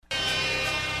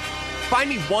Find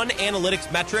me one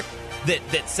analytics metric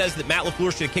that says that Matt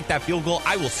LaFleur should have kicked that field goal.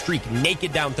 I will streak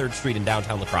naked down 3rd Street in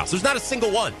downtown La Crosse. There's not a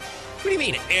single one. What do you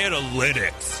mean,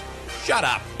 analytics? Shut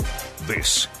up.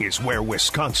 This is where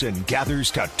Wisconsin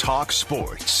gathers to talk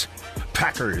sports.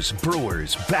 Packers,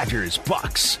 Brewers, Badgers,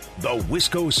 Bucks. The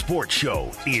Wisco Sports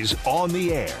Show is on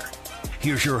the air.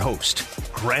 Here's your host,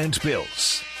 Grant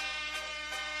Bills.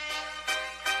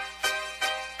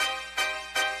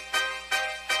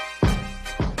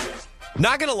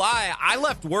 Not gonna lie, I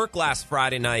left work last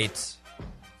Friday night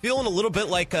feeling a little bit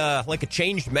like a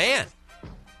changed man.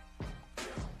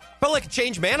 Felt like a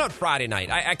changed man on Friday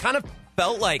night. I kind of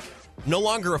felt like no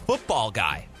longer a football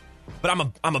guy, but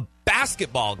I'm a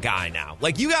basketball guy now.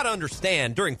 Like, you got to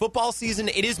understand, during football season,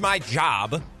 it is my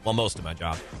job, well, most of my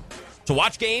job, to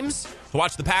watch games, to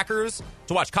watch the Packers,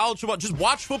 to watch college football, just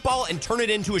watch football and turn it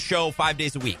into a show 5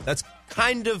 days a week. That's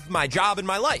kind of my job in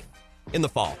my life in the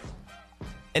fall.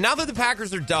 And now that the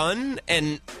Packers are done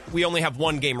and we only have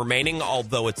one game remaining,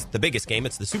 although it's the biggest game,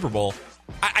 it's the Super Bowl,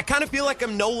 I kind of feel like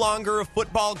I'm no longer a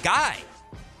football guy.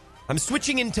 I'm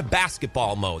switching into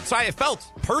basketball mode. So I felt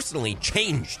personally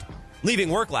changed leaving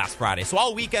work last Friday. So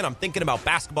all weekend I'm thinking about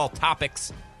basketball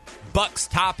topics, Bucks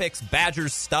topics,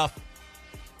 Badgers stuff.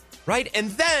 Right? And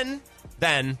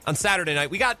then on Saturday night,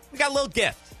 we got a little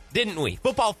gift, didn't we?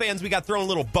 Football fans, we got thrown a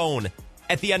little bone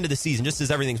at the end of the season, just as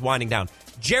everything's winding down.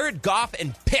 Jared Goff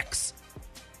and picks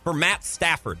for Matt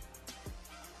Stafford.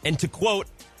 And to quote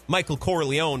Michael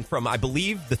Corleone from, I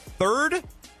believe, the third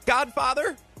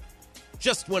Godfather,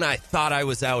 just when I thought I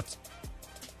was out,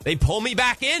 they pull me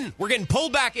back in. We're getting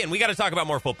pulled back in. We got to talk about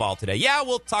more football today. Yeah,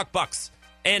 we'll talk Bucks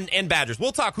and Badgers.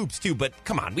 We'll talk hoops too, but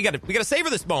come on, we got to savor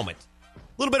this moment. A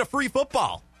little bit of free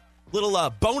football, little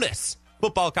bonus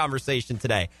football conversation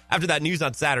today after that news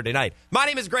on Saturday night. My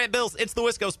name is Grant Bills. It's the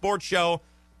Wisco Sports Show,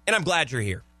 and I'm glad you're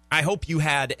here. I hope you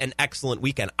had an excellent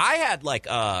weekend. I had like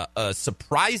a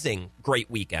surprising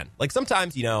great weekend. Like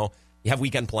sometimes, you have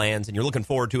weekend plans and you're looking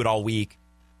forward to it all week.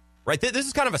 Right? This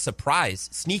is kind of a surprise,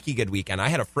 sneaky good weekend. I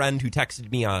had a friend who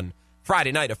texted me on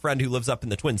Friday night, a friend who lives up in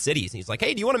the Twin Cities. And he's like,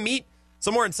 hey, do you want to meet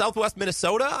somewhere in Southwest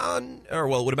Minnesota it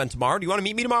would have been tomorrow. Do you want to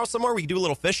meet me tomorrow somewhere? We could do a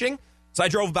little fishing. So I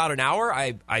drove about an hour.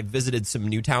 I visited some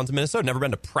new towns in Minnesota. Never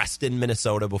been to Preston,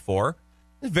 Minnesota before.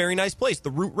 It's a very nice place. The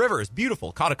Root River is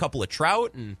beautiful. Caught a couple of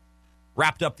trout and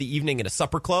wrapped up the evening at a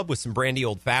supper club with some brandy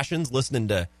old fashions, listening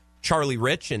to Charlie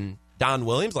Rich and Don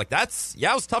Williams. Like, it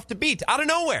was tough to beat out of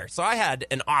nowhere. So I had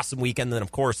an awesome weekend. And then,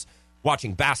 of course,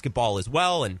 watching basketball as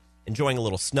well and enjoying a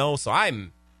little snow. So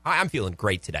I'm feeling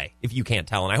great today, if you can't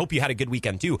tell. And I hope you had a good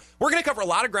weekend, too. We're going to cover a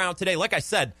lot of ground today. Like I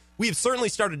said, we have certainly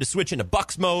started to switch into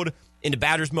Bucks mode, into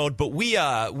Badgers mode. But we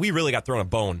really got thrown a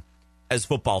bone as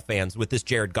football fans with this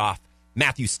Jared Goff,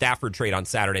 Matthew Stafford trade on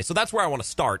Saturday. So that's where I want to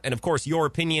start. And, of course, your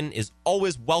opinion is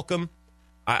always welcome.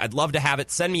 I'd love to have it.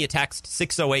 Send me a text,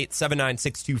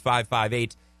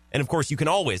 608-796-2558. And, of course, you can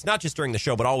always, not just during the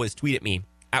show, but always tweet at me,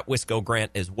 at Wisco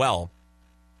Grant as well.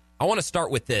 I want to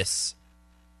start with this.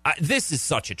 This is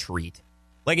such a treat.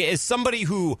 Like, as somebody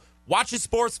who watches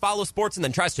sports, follows sports, and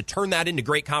then tries to turn that into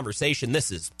great conversation,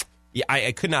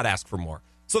 I could not ask for more.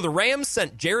 So the Rams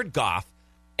sent Jared Goff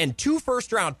and 2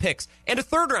 first-round picks and a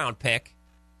third-round pick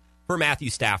for Matthew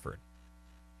Stafford.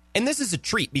 And this is a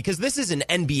treat because this is an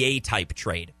NBA-type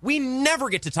trade. We never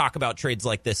get to talk about trades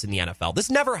like this in the NFL.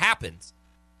 This never happens,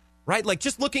 right? Like,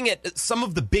 just looking at some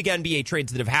of the big NBA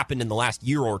trades that have happened in the last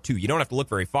year or two, you don't have to look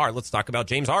very far. Let's talk about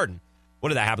James Harden. What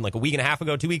did that happen, like a week and a half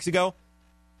ago, 2 weeks ago?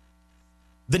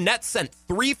 The Nets sent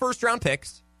 3 first-round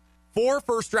picks, 4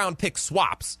 first-round pick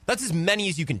swaps. That's as many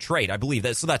as you can trade, I believe.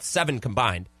 So that's 7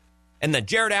 combined. And then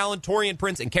Jared Allen, Taurean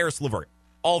Prince, and Karis LeVert,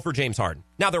 all for James Harden.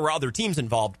 Now, there were other teams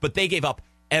involved, but they gave up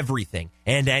everything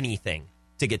and anything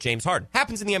to get James Harden.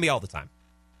 Happens in the NBA all the time.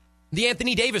 The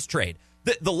Anthony Davis trade.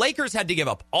 The Lakers had to give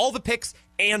up all the picks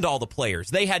and all the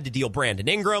players. They had to deal Brandon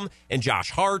Ingram and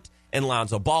Josh Hart and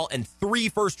Lonzo Ball and 3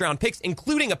 first-round picks,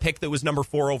 including a pick that was number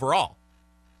 4 overall.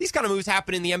 These kind of moves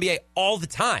happen in the NBA all the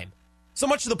time. So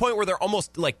much to the point where they're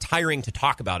almost like tiring to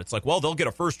talk about. It's like, well, they'll get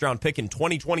a first-round pick in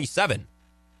 2027.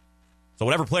 So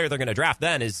whatever player they're going to draft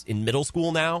then is in middle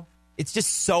school now. It's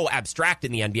just so abstract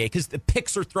in the NBA because the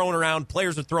picks are thrown around,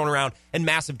 players are thrown around, and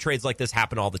massive trades like this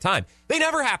happen all the time. They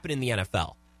never happen in the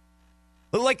NFL.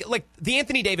 Like the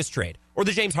Anthony Davis trade or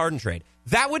the James Harden trade.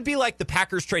 That would be like the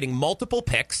Packers trading multiple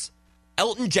picks,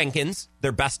 Elton Jenkins,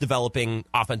 their best developing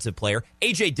offensive player,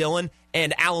 A.J. Dillon,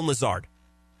 and Alan Lazard.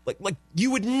 Like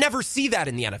you would never see that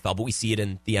in the NFL, but we see it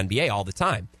in the NBA all the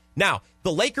time. Now,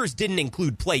 the Lakers didn't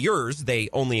include players. They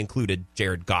only included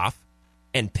Jared Goff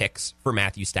and picks for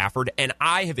Matthew Stafford. And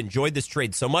I have enjoyed this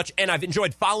trade so much, and I've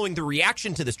enjoyed following the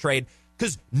reaction to this trade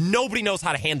because nobody knows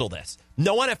how to handle this.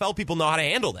 No NFL people know how to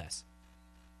handle this.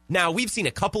 Now, we've seen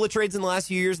a couple of trades in the last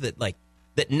few years that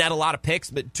net a lot of picks,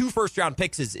 but 2 first-round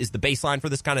picks is the baseline for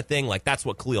this kind of thing. Like, that's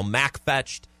what Khalil Mack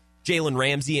fetched. Jalen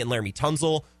Ramsey and Laramie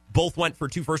Tunsil both went for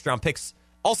 2 first-round picks.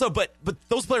 Also, but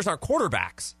those players aren't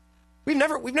quarterbacks. We've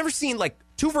never seen,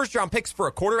 2 first-round picks for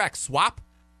a quarterback swap.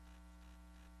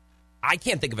 I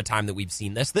can't think of a time that we've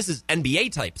seen this. This is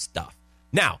NBA-type stuff.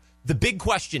 Now, the big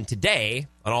question today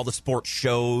on all the sports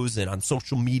shows and on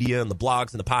social media and the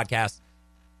blogs and the podcasts,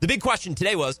 the big question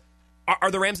today was,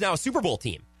 are the Rams now a Super Bowl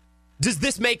team? Does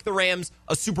this make the Rams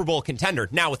a Super Bowl contender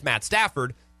now with Matt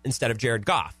Stafford instead of Jared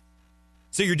Goff?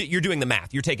 So you're doing the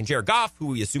math. You're taking Jared Goff, who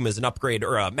we assume is an upgrade,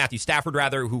 or Matthew Stafford,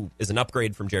 rather, who is an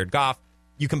upgrade from Jared Goff.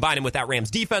 You combine him with that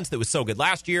Rams defense that was so good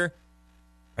last year.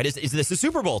 Right? Is this a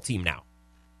Super Bowl team now?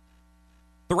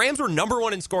 The Rams were number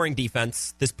 1 in scoring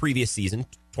defense this previous season,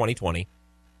 2020.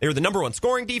 They were the number 1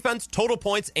 scoring defense, total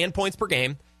points and points per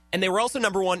game, and they were also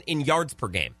number 1 in yards per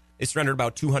game. They surrendered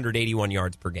about 281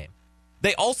 yards per game.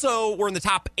 They also were in the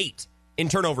top 8 in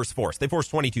turnovers forced. They forced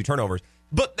 22 turnovers.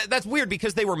 But that's weird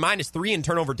because they were -3 in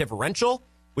turnover differential,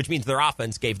 which means their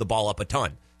offense gave the ball up a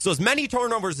ton. So as many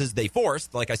turnovers as they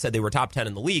forced, like I said, they were top 10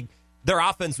 in the league, their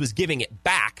offense was giving it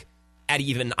back at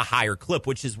even a higher clip,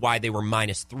 which is why they were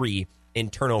 -3 in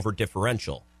turnover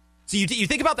differential. So you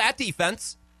think about that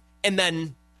defense, and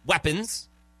then weapons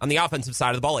on the offensive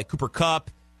side of the ball, like Cooper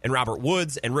Kupp and Robert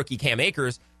Woods and rookie Cam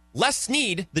Akers. Les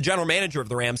Snead, the general manager of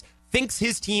the Rams, thinks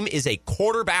his team is a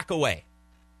quarterback away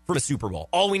from a Super Bowl.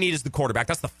 All we need is the quarterback.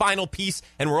 That's the final piece,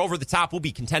 and we're over the top. We'll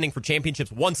be contending for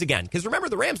championships once again. Because remember,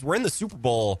 the Rams were in the Super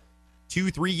Bowl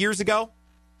 2-3 years ago.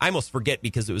 I almost forget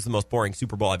because it was the most boring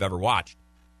Super Bowl I've ever watched.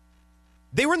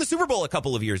 They were in the Super Bowl a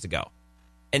couple of years ago.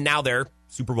 And now their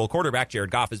Super Bowl quarterback, Jared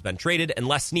Goff, has been traded. And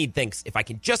Les Snead thinks if I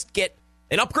can just get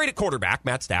an upgraded quarterback,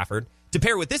 Matt Stafford, to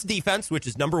pair with this defense, which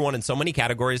is number 1 in so many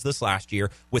categories this last year,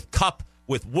 with Kupp,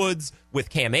 with Woods, with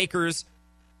Cam Akers,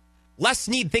 Les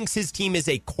Snead thinks his team is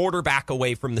a quarterback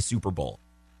away from the Super Bowl.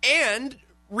 And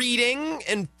reading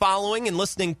and following and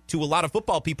listening to a lot of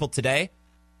football people today,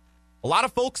 a lot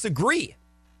of folks agree.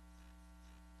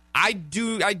 I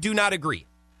do not agree.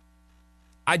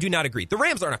 I do not agree. The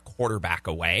Rams aren't a quarterback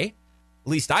away. At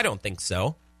least I don't think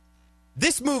so.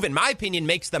 This move, in my opinion,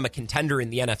 makes them a contender in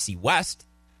the NFC West.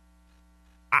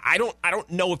 I don't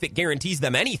know if it guarantees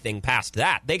them anything past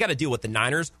that. They got to deal with the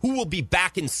Niners, who will be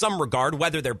back in some regard,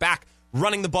 whether they're back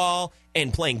running the ball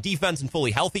and playing defense and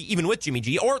fully healthy, even with Jimmy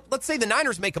G. Or let's say the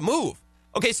Niners make a move.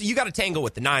 Okay, so you got to tango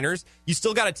with the Niners. You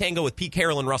still got to tango with Pete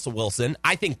Carroll and Russell Wilson.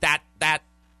 I think that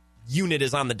unit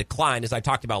is on the decline, as I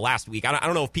talked about last week. I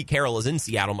don't know if Pete Carroll is in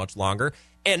Seattle much longer.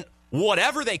 And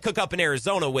whatever they cook up in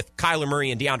Arizona with Kyler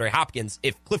Murray and DeAndre Hopkins,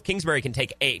 if Cliff Kingsbury can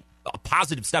take a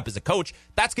positive step as a coach,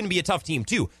 that's going to be a tough team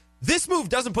too. This move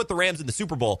doesn't put the Rams in the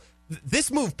Super Bowl.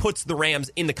 This move puts the Rams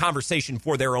in the conversation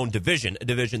for their own division, a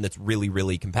division that's really,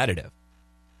 really competitive.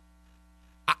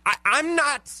 I'm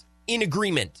not in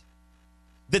agreement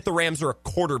that the Rams are a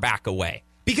quarterback away,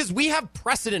 because we have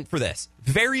precedent for this.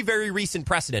 Very, very recent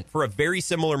precedent for a very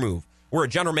similar move where a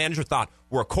general manager thought,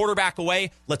 we're a quarterback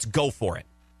away, let's go for it.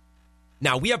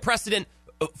 Now, we have precedent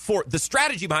for the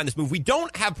strategy behind this move. We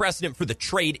don't have precedent for the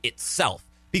trade itself,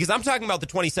 because I'm talking about the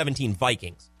 2017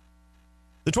 Vikings.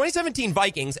 The 2017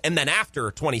 Vikings, and then after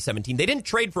 2017, they didn't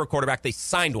trade for a quarterback. They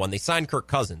signed one. They signed Kirk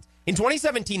Cousins. In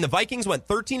 2017, the Vikings went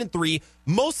 13-3,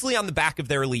 mostly on the back of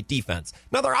their elite defense.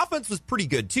 Now, their offense was pretty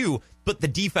good, too, but the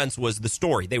defense was the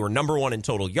story. They were number 1 in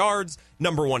total yards,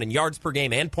 number 1 in yards per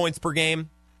game and points per game.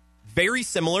 Very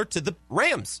similar to the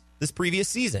Rams this previous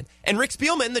season. And Rick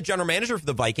Spielman, the general manager for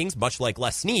the Vikings, much like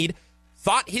Les Snead,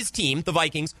 thought his team, the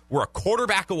Vikings, were a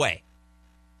quarterback away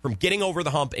from getting over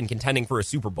the hump and contending for a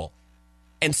Super Bowl.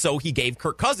 And so he gave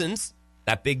Kirk Cousins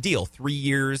that big deal, 3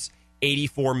 years,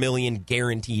 $84 million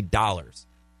guaranteed dollars.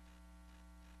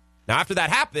 Now, after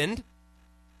that happened,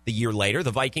 the year later,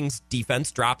 the Vikings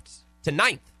defense dropped to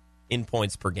 9th in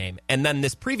points per game. And then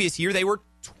this previous year, they were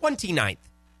 29th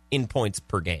in points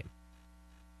per game.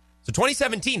 So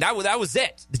 2017, that was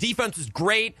it. The defense was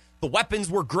great. The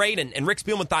weapons were great. And Rick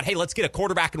Spielman thought, hey, let's get a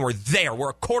quarterback, and we're there. We're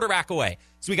a quarterback away.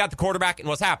 So we got the quarterback, and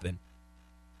what's happened?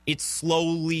 It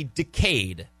slowly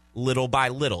decayed little by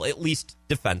little, at least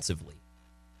defensively.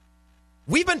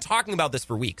 We've been talking about this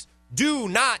for weeks. Do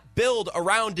not build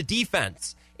around a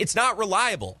defense. It's not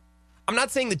reliable. I'm not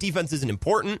saying the defense isn't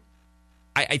important.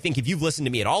 I think if you've listened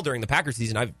to me at all during the Packers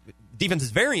season, defense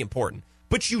is very important.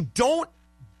 But you don't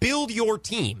build your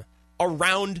team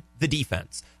around the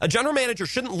defense. A general manager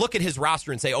shouldn't look at his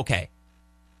roster and say, okay,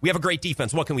 we have a great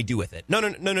defense. What can we do with it? No.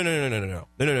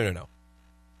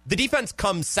 the defense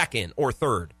comes second or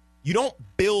third. You don't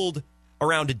build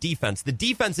around a defense. The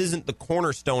defense isn't the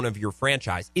cornerstone of your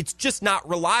franchise. It's just not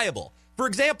reliable. For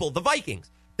example, the Vikings,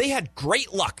 they had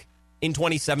great luck in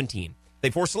 2017. They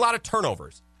forced a lot of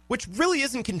turnovers, which really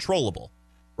isn't controllable,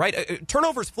 right?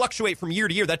 Turnovers fluctuate from year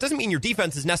to year. That doesn't mean your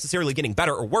defense is necessarily getting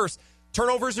better or worse.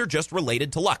 Turnovers are just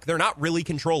related to luck. They're not really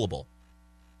controllable,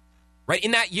 right?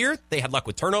 In that year, they had luck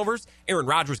with turnovers. Aaron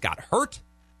Rodgers got hurt,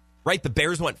 right? The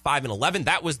Bears went 5-11.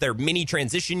 That was their mini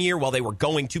transition year while they were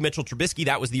going to Mitchell Trubisky.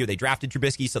 That was the year they drafted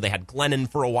Trubisky, so they had Glennon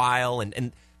for a while,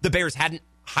 and the Bears hadn't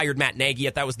hired Matt Nagy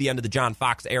yet. That was the end of the John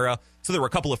Fox era. So there were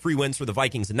a couple of free wins for the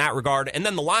Vikings in that regard. And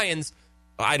then the Lions,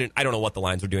 I don't know what the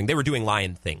Lions were doing. They were doing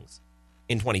Lion things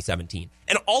in 2017.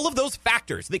 And all of those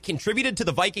factors that contributed to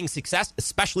the Vikings' success,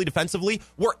 especially defensively,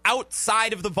 were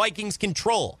outside of the Vikings'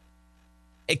 control.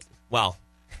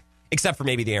 Except for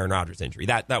maybe the Aaron Rodgers injury.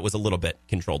 That was a little bit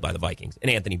controlled by the Vikings and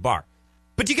Anthony Barr.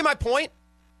 But do you get my point?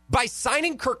 By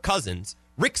signing Kirk Cousins,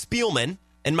 Rick Spielman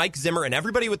and Mike Zimmer and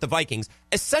everybody with the Vikings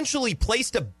essentially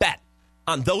placed a bet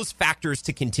on those factors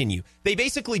to continue. They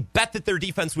basically bet that their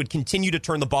defense would continue to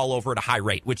turn the ball over at a high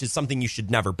rate, which is something you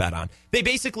should never bet on. They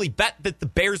basically bet that the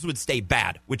Bears would stay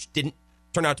bad, which didn't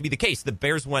turn out to be the case. The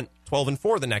Bears went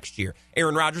 12-4 the next year.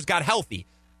 Aaron Rodgers got healthy.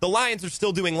 The Lions are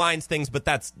still doing Lions things, but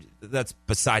that's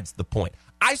besides the point.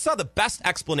 I saw the best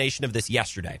explanation of this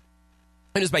yesterday.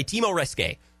 It was by Timo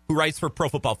Reske, who writes for Pro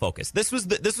Football Focus. This was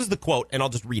the quote, and I'll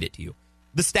just read it to you.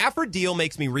 The Stafford deal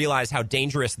makes me realize how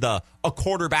dangerous the "a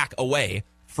quarterback away"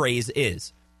 phrase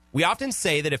is. We often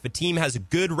say that if a team has a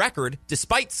good record,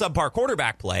 despite subpar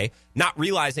quarterback play, not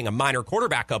realizing a minor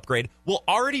quarterback upgrade will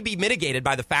already be mitigated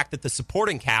by the fact that the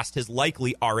supporting cast has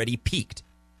likely already peaked.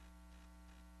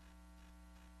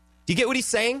 Do you get what he's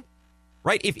saying?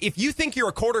 Right? If you think you're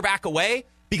a quarterback away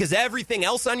because everything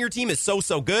else on your team is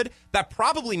so good, that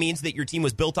probably means that your team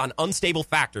was built on unstable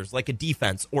factors like a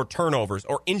defense or turnovers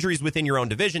or injuries within your own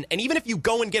division. And even if you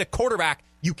go and get a quarterback,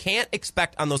 you can't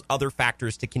expect on those other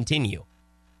factors to continue.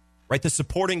 Right? The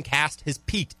supporting cast has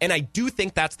peaked. And I do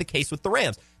think that's the case with the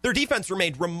Rams. Their defense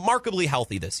remained remarkably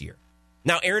healthy this year.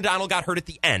 Now, Aaron Donald got hurt at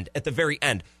the very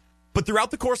end. But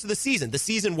throughout the course of the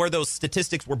season where those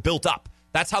statistics were built up,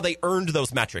 that's how they earned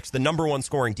those metrics, the number one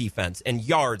scoring defense and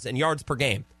yards per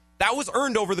game. That was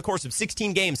earned over the course of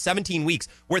 16 games, 17 weeks,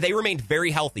 where they remained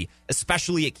very healthy,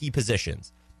 especially at key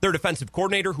positions. Their defensive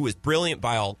coordinator, who is brilliant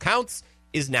by all counts,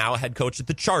 is now a head coach at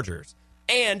the Chargers.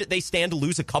 And they stand to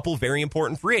lose a couple very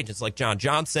important free agents like John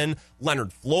Johnson,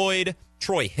 Leonard Floyd,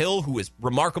 Troy Hill, who is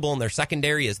remarkable in their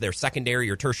secondary as their secondary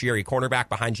or tertiary cornerback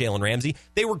behind Jalen Ramsey.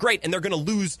 They were great, and they're going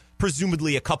to lose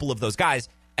presumably a couple of those guys,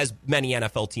 as many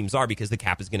NFL teams are, because the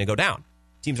cap is going to go down.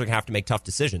 Teams are going to have to make tough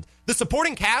decisions. The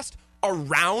supporting cast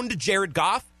around Jared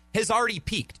Goff has already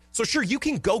peaked. So sure, you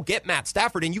can go get Matt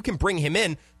Stafford and you can bring him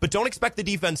in, but don't expect the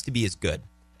defense to be as good.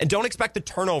 And don't expect the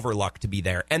turnover luck to be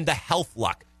there and the health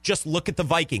luck. Just look at the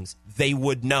Vikings. They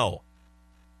would know.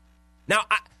 Now,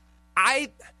 I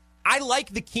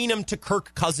like the Keenum to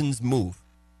Kirk Cousins move.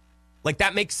 Like,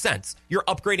 that makes sense. You're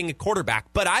upgrading a quarterback,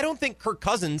 but I don't think Kirk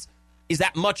Cousins is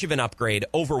that much of an upgrade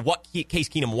over what Case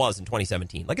Keenum was in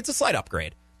 2017. Like, it's a slight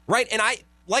upgrade, right? And I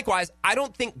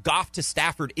don't think Goff to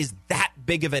Stafford is that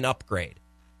big of an upgrade.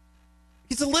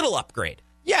 It's a little upgrade.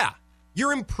 Yeah,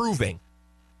 you're improving.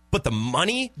 But the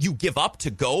money you give up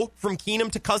to go from Keenum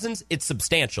to Cousins, it's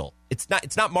substantial. It's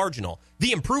not marginal.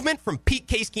 The improvement from Pete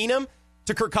Case Keenum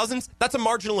to Kirk Cousins, that's a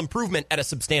marginal improvement at a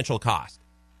substantial cost.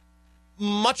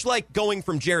 Much like going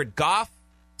from Jared Goff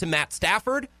to Matt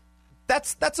Stafford,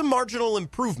 that's a marginal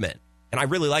improvement. And I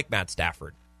really like Matt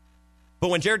Stafford. But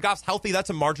when Jared Goff's healthy, that's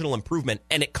a marginal improvement,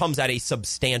 and it comes at a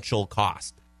substantial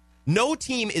cost. No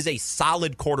team is a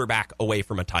solid quarterback away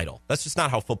from a title. That's just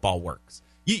not how football works.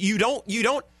 You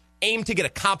don't aim to get a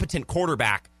competent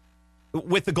quarterback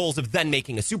with the goals of then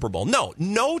making a Super Bowl.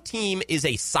 No team is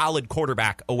a solid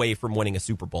quarterback away from winning a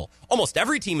Super Bowl. Almost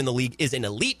every team in the league is an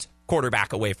elite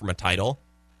quarterback away from a title.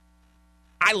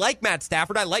 I like Matt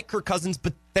Stafford. I like Kirk Cousins,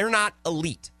 but they're not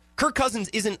elite. Kirk Cousins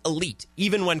isn't elite,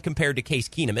 even when compared to Case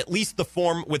Keenum, at least the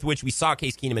form with which we saw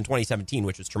Case Keenum in 2017,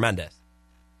 which was tremendous.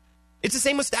 It's the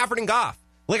same with Stafford and Goff.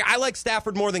 Like, I like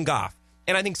Stafford more than Goff,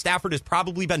 and I think Stafford has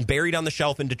probably been buried on the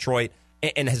shelf in Detroit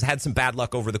and has had some bad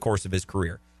luck over the course of his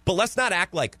career. But let's not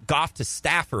act like Goff to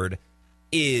Stafford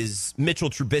is Mitchell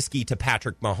Trubisky to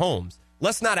Patrick Mahomes.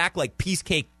 Let's not act like peak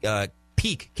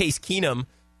Case Keenum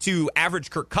to average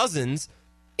Kirk Cousins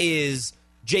is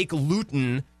Jake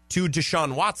Luton to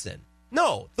Deshaun Watson.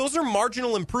 No, those are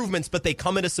marginal improvements, but they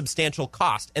come at a substantial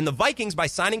cost. And the Vikings, by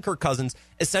signing Kirk Cousins,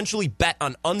 essentially bet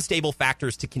on unstable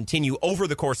factors to continue over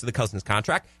the course of the Cousins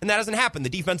contract. And that hasn't happened. The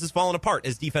defense has fallen apart,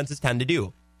 as defenses tend to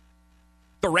do.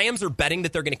 The Rams are betting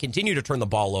that they're going to continue to turn the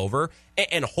ball over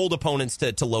and hold opponents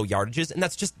to low yardages, and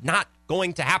that's just not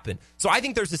going to happen. So I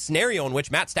think there's a scenario in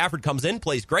which Matt Stafford comes in,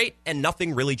 plays great, and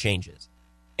nothing really changes.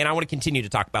 And I want to continue to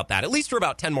talk about that, at least for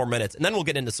about 10 more minutes, and then we'll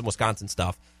get into some Wisconsin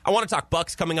stuff. I want to talk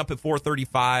Bucks coming up at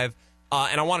 4:35,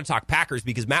 and I want to talk Packers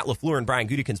because Matt LaFleur and Brian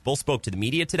Gutekunst both spoke to the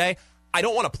media today. I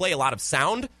don't want to play a lot of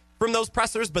sound from those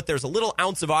pressers, but there's a little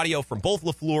ounce of audio from both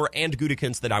LaFleur and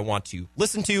Gutekunst that I want to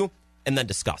listen to and then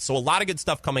discuss. So a lot of good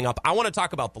stuff coming up. I want to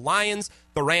talk about the Lions,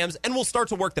 the Rams, and we'll start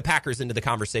to work the Packers into the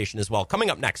conversation as well. Coming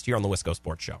up next here on the Wisco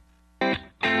Sports Show.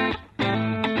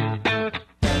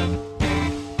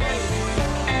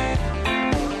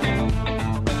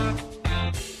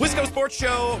 Wisco Sports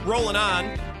Show rolling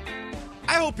on.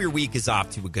 I hope your week is off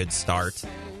to a good start.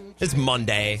 It's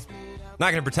Monday.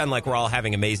 Not going to pretend like we're all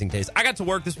having amazing days. I got to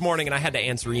work this morning and I had to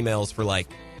answer emails for like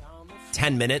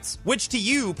 10 minutes, which to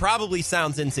you probably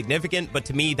sounds insignificant, but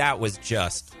to me that was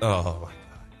just, oh my God,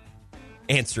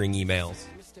 answering emails.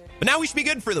 But now we should be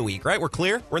good for the week, right? We're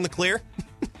clear. We're in the clear.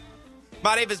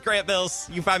 My name is Grant Bills.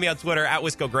 You can find me on Twitter at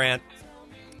Wisco Grant.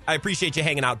 I appreciate you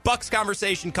hanging out. Bucks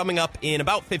conversation coming up in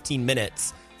about 15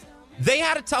 minutes. They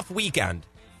had a tough weekend,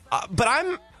 but I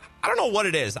don't know what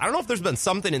it is. I don't know if there's been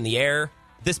something in the air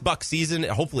this Bucs season.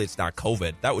 Hopefully it's not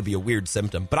COVID. That would be a weird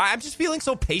symptom. But I'm just feeling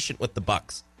so patient with the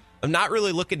Bucs. I'm not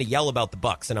really looking to yell about the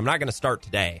Bucs, and I'm not going to start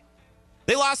today.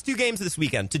 They lost 2 games this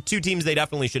weekend to 2 teams they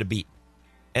definitely should have beat.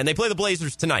 And they play the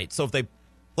Blazers tonight. So if they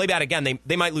play bad again,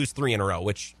 they might lose 3 in a row,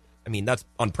 which, I mean, that's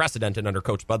unprecedented under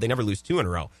Coach Bud. They never lose 2 in a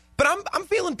row. But I'm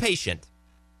feeling patient.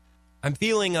 I'm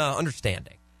feeling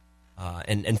understanding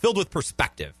and filled with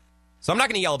perspective. So I'm not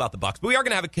going to yell about the Bucs, but we are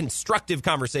going to have a constructive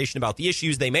conversation about the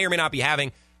issues they may or may not be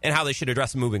having and how they should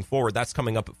address them moving forward. That's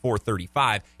coming up at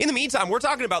 4:35. In the meantime, we're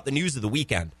talking about the news of the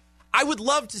weekend. I would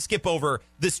love to skip over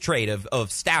this trade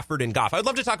of Stafford and Goff. I would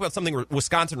love to talk about something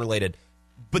Wisconsin-related,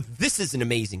 but this is an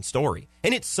amazing story.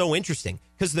 And it's so interesting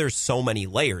because there's so many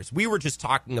layers. We were just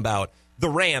talking about the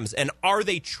Rams, and are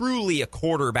they truly a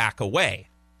quarterback away?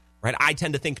 Right? I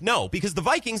tend to think no, because the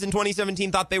Vikings in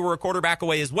 2017 thought they were a quarterback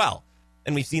away as well.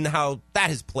 And we've seen how that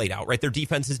has played out, right? Their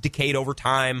defense has decayed over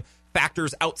time.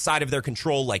 Factors outside of their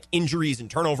control, like injuries and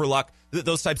turnover luck,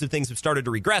 those types of things have started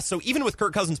to regress. So even with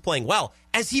Kirk Cousins playing well,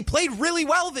 as he played really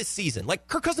well this season, like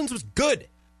Kirk Cousins was good,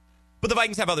 but the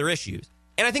Vikings have other issues.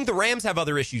 And I think the Rams have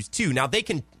other issues too. Now they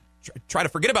can try to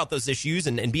forget about those issues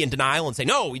and be in denial and say,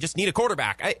 no, we just need a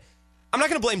quarterback. I'm not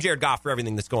going to blame Jared Goff for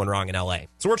everything that's going wrong in LA.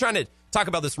 So we're trying to talk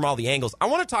about this from all the angles. I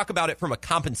want to talk about it from a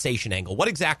compensation angle. What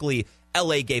exactly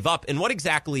LA gave up and what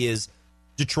exactly is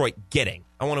Detroit getting?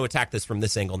 I want to attack this from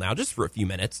this angle now, just for a few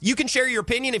minutes. You can share your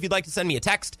opinion if you'd like to send me a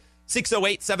text,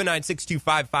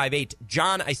 608-796-2558.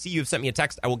 John, I see you have sent me a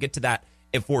text. I will get to that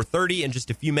at 4:30 in just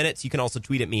a few minutes. You can also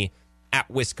tweet at me at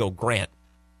Wisco Grant.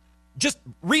 Just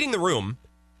reading the room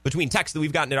between texts that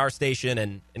we've gotten at our station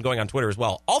and going on Twitter as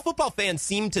well, all football fans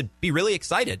seem to be really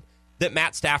excited that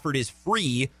Matt Stafford is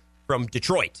free from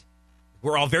Detroit.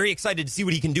 We're all very excited to see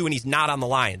what he can do when he's not on the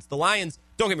Lions. The Lions,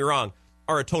 don't get me wrong,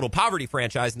 are a total poverty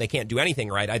franchise and they can't do anything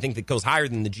right. I think that goes higher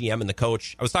than the GM and the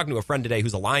coach. I was talking to a friend today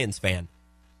who's a Lions fan,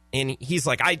 and he's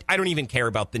like, I don't even care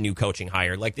about the new coaching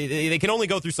hire. Like, they can only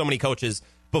go through so many coaches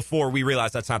before we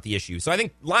realize that's not the issue. So I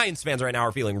think Lions fans right now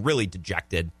are feeling really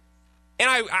dejected. And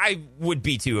I would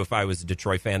be too if I was a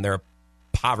Detroit fan. They're a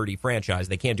poverty franchise.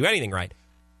 They can't do anything right.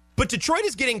 But Detroit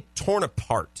is getting torn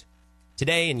apart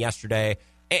today and yesterday.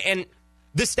 And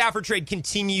this Stafford trade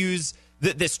continues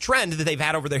this trend that they've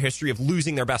had over their history of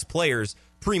losing their best players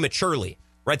prematurely,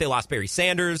 right? They lost Barry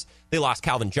Sanders. They lost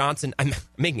Calvin Johnson. I'm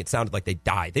making it sound like they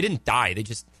died. They didn't die.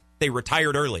 They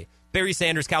retired early. Barry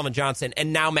Sanders, Calvin Johnson,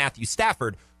 and now Matthew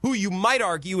Stafford, who you might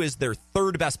argue is their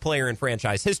 3rd best player in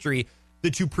franchise history.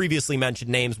 The 2 previously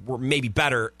mentioned names were maybe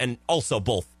better and also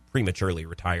both prematurely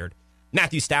retired.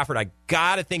 Matthew Stafford, I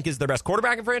got to think, is their best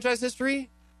quarterback in franchise history.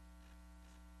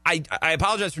 I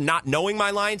apologize for not knowing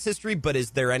my Lions history, but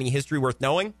is there any history worth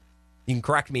knowing? You can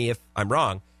correct me if I'm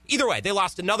wrong. Either way, they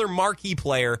lost another marquee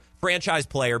player, franchise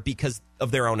player, because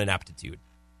of their own ineptitude.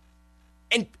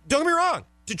 And don't get me wrong,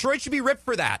 Detroit should be ripped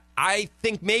for that. I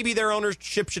think maybe their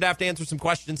ownership should have to answer some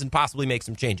questions and possibly make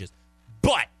some changes.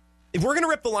 But if we're going to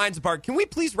rip the Lions apart, can we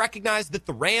please recognize that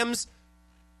the Rams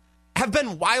have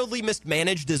been wildly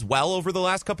mismanaged as well over the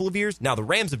last couple of years? Now, the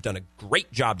Rams have done a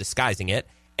great job disguising it,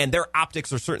 and their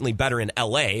optics are certainly better in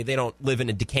L.A. They don't live in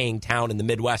a decaying town in the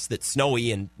Midwest that's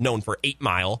snowy and known for 8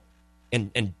 Mile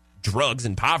and drugs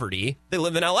and poverty. They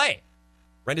live in L.A.,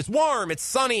 right? It's warm, it's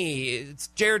sunny, it's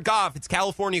Jared Goff, it's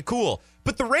California cool.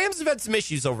 But the Rams have had some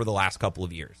issues over the last couple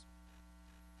of years.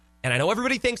 And I know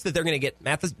everybody thinks that they're going to get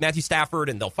Matthew Stafford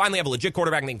and they'll finally have a legit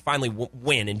quarterback and they can finally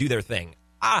win and do their thing.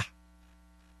 I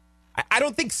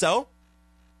don't think so.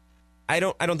 I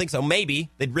don't think so. Maybe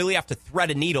they'd really have to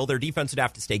thread a needle. Their defense would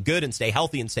have to stay good and stay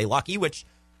healthy and stay lucky, which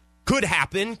could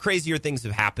happen. Crazier things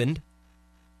have happened.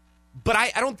 But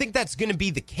I don't think that's going to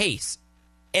be the case.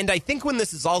 And I think when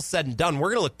this is all said and done, we're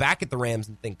going to look back at the Rams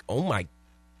and think, oh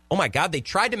my God, they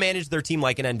tried to manage their team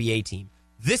like an NBA team.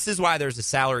 This is why there's a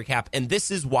salary cap, and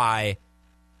this is why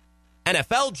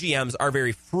NFL GMs are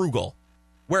very frugal,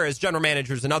 whereas general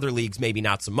managers in other leagues, maybe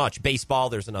not so much. Baseball,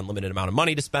 there's an unlimited amount of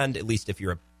money to spend, at least if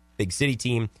you're a big city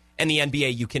team. And the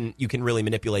NBA, you can really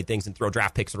manipulate things and throw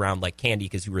draft picks around like candy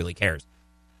because who really cares?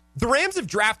 The Rams have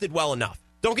drafted well enough,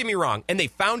 don't get me wrong, and they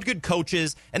found good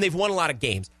coaches, and they've won a lot of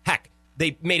games. Heck,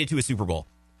 they made it to a Super Bowl.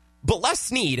 But Les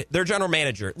Snead, their general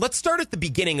manager, let's start at the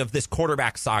beginning of this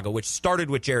quarterback saga, which started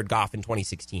with Jared Goff in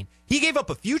 2016. He gave up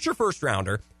a future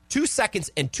first-rounder, 2 seconds,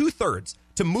 and 2/3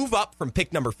 to move up from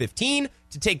pick number 15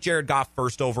 to take Jared Goff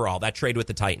first overall, that trade with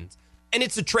the Titans. And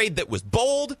it's a trade that was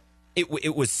bold.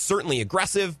 It was certainly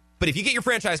aggressive. But if you get your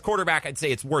franchise quarterback, I'd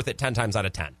say it's worth it 10 times out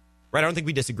of 10. Right? I don't think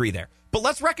we disagree there. But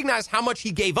let's recognize how much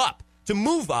he gave up to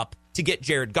move up to get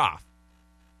Jared Goff.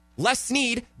 Les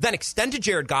Snead then extended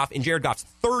Jared Goff in Jared Goff's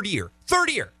third year,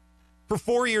 for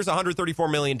 4 years,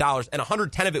 $134 million, and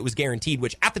 110 of it was guaranteed,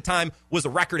 which at the time was a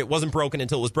record. It wasn't broken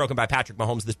until it was broken by Patrick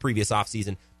Mahomes this previous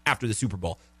offseason after the Super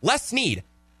Bowl. Les Snead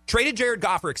traded Jared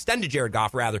Goff, or extended Jared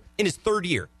Goff, rather, in his third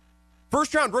year.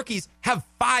 First-round rookies have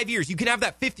 5 years. You can have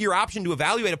that fifth-year option to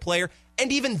evaluate a player,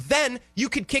 and even then, you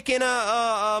could kick in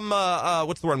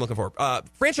what's the word I'm looking for?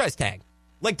 Franchise tag,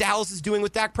 like Dallas is doing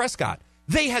with Dak Prescott.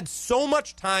 They had so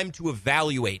much time to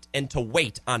evaluate and to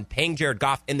wait on paying Jared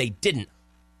Goff, and they didn't.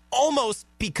 Almost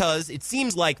because it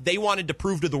seems like they wanted to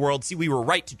prove to the world, see, we were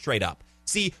right to trade up.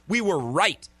 See, we were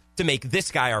right to make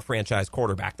this guy our franchise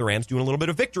quarterback. The Rams doing a little bit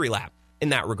of victory lap in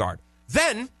that regard.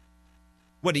 Then,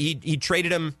 he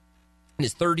traded him in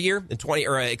his third year,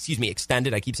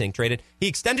 extended. I keep saying traded. He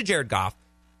extended Jared Goff,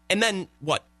 and then,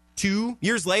 2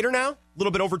 years later now? A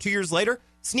little bit over 2 years later?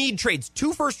 Snead trades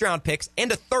 2 first-round picks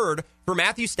and a third for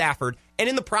Matthew Stafford, and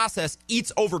in the process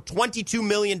eats over $22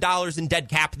 million in dead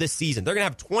cap this season. They're going to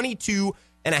have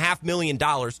 $22.5 million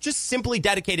just simply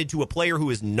dedicated to a player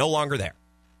who is no longer there.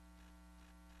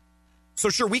 So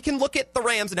sure, we can look at the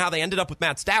Rams and how they ended up with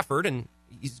Matt Stafford, and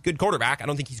he's a good quarterback. I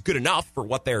don't think he's good enough for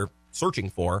what they're searching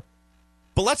for.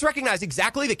 But let's recognize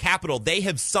exactly the capital they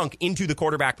have sunk into the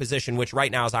quarterback position, which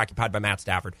right now is occupied by Matt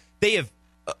Stafford. They have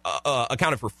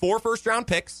accounted for 4 first-round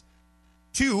picks,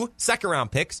 2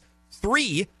 second-round picks,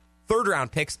 3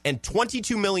 third-round picks, and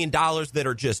 $22 million that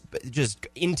are just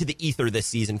into the ether this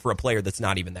season for a player that's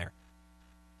not even there.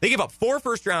 They give up 4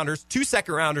 first-rounders, 2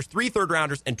 second-rounders, 3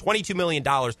 third-rounders, and $22 million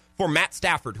for Matt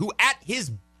Stafford, who at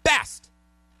his best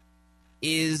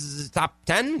is top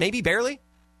 10, maybe barely.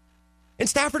 And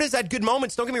Stafford has had good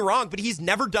moments, don't get me wrong, but he's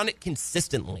never done it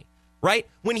consistently. Right?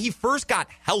 When he first got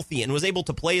healthy and was able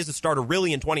to play as a starter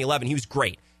really in 2011, he was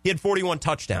great. He had 41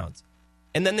 touchdowns.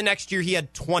 And then the next year he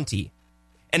had 20.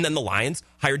 And then the Lions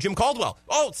hired Jim Caldwell.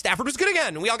 Oh, Stafford was good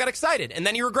again. And we all got excited. And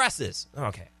then he regresses.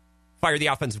 Okay. Fire the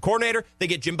offensive coordinator. They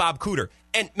get Jim Bob Cooter.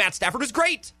 And Matt Stafford was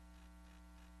great.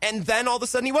 And then all of a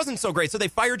sudden he wasn't so great. So they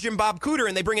fire Jim Bob Cooter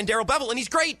and they bring in Darrell Bevell and he's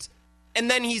great. And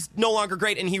then he's no longer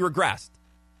great and he regressed.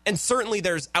 And certainly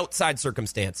there's outside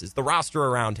circumstances, the roster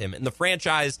around him and the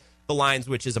franchise, the Lions,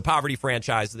 which is a poverty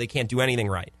franchise, they can't do anything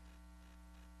right.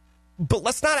 But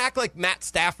let's not act like Matt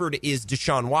Stafford is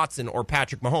Deshaun Watson or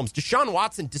Patrick Mahomes. Deshaun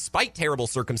Watson, despite terrible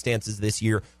circumstances this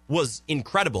year, was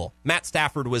incredible. Matt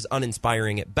Stafford was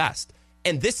uninspiring at best.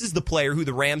 And this is the player who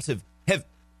the Rams have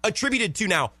attributed to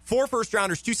now 4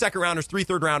 first-rounders, 2 second-rounders, 3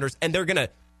 third-rounders, and they're going to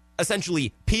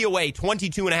essentially pee away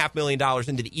 $22.5 million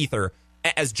into the ether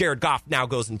as Jared Goff now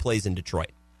goes and plays in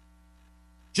Detroit.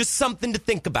 Just something to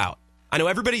think about. I know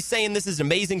everybody's saying this is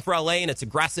amazing for LA and it's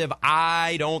aggressive.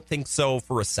 I don't think so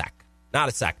for a sec. Not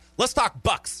a sec. Let's talk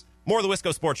Bucks. More of the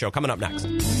Wisco Sports Show coming up next.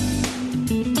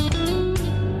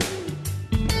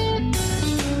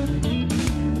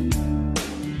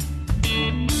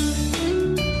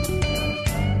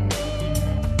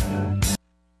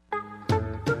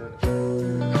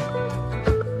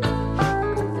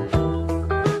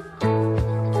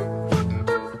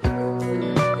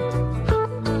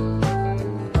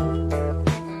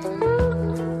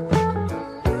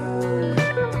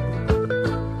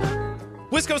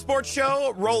 Wisco Sports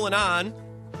Show rolling on.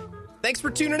 Thanks for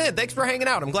tuning in. Thanks for hanging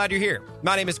out. I'm glad you're here.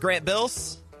 My name is Grant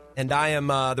Bills. and I am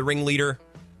the ringleader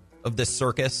of this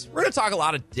circus. We're going to talk a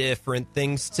lot of different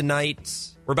things tonight.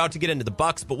 We're about to get into the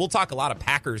Bucks, but we'll talk a lot of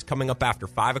Packers coming up after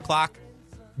 5 o'clock.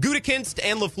 Gutekunst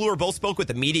and LaFleur both spoke with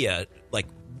the media, like,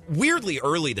 weirdly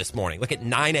early this morning, like at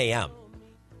 9 a.m.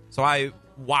 So I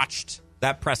watched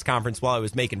that press conference while I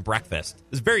was making breakfast.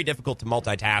 It was very difficult to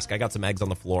multitask. I got some eggs on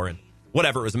the floor and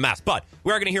whatever, it was a mess. But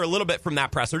we are going to hear a little bit from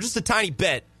that presser, just a tiny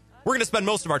bit. We're going to spend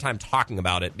most of our time talking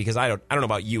about it because I don't know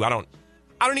about you. I don't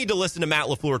need to listen to Matt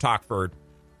LaFleur talk for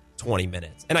 20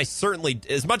 minutes. And I certainly,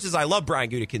 as much as I love Brian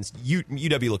Gutekunst,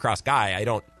 UW lacrosse guy, I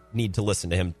don't need to listen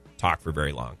to him talk for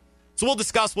very long. So we'll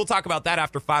talk about that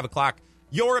after 5 o'clock.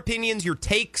 Your opinions, your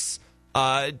takes,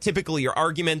 typically your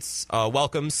arguments,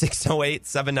 welcome,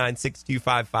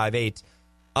 608-796-2558.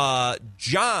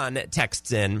 John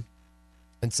texts in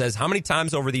and says, how many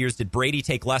times over the years did Brady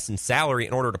take less in salary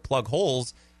in order to plug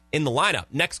holes in the lineup?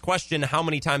 Next question, how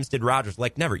many times did Rodgers?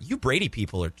 Like, never. You Brady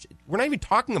people we're not even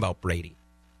talking about Brady.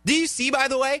 Do you see, by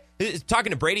the way, talking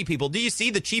to Brady people, do you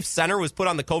see the Chiefs center was put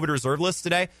on the COVID reserve list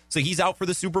today? So he's out for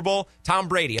the Super Bowl. Tom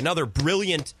Brady, another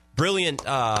brilliant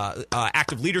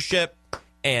act of leadership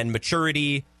and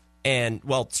maturity and,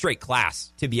 well, straight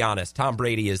class, to be honest. Tom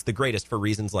Brady is the greatest for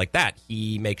reasons like that.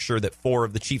 He makes sure that 4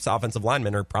 of the Chiefs' offensive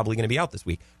linemen are probably going to be out this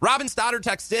week. Robin Stoddard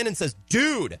texts in and says,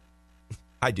 dude,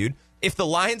 hi, dude. If the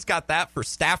Lions got that for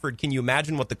Stafford, can you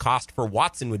imagine what the cost for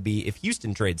Watson would be if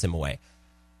Houston trades him away?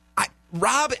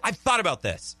 Rob, I've thought about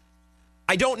this.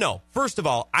 I don't know. First of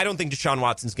all, I don't think Deshaun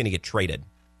Watson's going to get traded.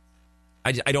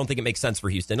 I don't think it makes sense for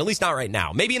Houston, at least not right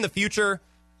now. Maybe in the future,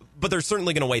 but they're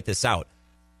certainly going to wait this out.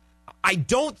 I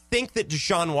don't think that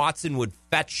Deshaun Watson would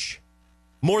fetch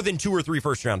more than 2 or 3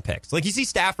 first-round picks. Like, you see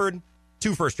Stafford,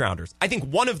 2 first-rounders. I think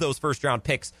one of those first-round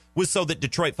picks was so that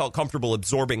Detroit felt comfortable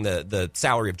absorbing the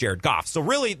salary of Jared Goff. So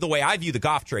really, the way I view the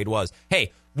Goff trade was,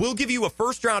 hey, we'll give you a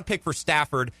first-round pick for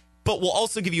Stafford, but we'll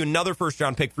also give you another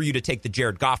first-round pick for you to take the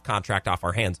Jared Goff contract off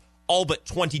our hands, all but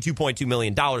 $22.2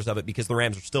 million of it, because the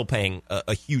Rams are still paying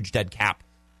a huge dead cap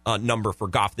number for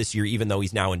Goff this year, even though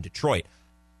he's now in Detroit.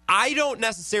 I don't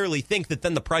necessarily think that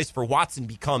then the price for Watson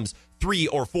becomes 3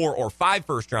 or 4 or 5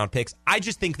 first-round picks. I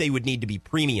just think they would need to be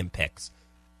premium picks,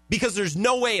 because there's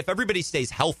no way, if everybody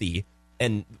stays healthy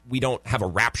and we don't have a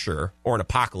rapture or an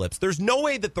apocalypse, there's no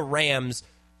way that the Rams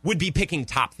would be picking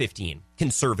top 15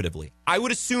 conservatively. I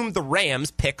would assume the Rams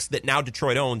picks that now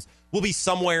Detroit owns will be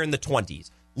somewhere in the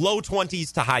 20s, low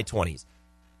 20s to high 20s.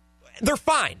 They're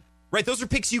fine, right? Those are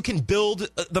picks you can build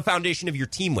the foundation of your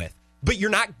team with, but you're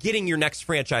not getting your next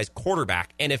franchise quarterback.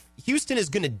 And if Houston is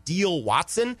going to deal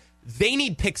Watson, they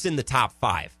need picks in the top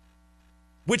 5,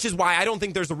 which is why I don't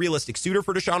think there's a realistic suitor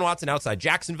for Deshaun Watson outside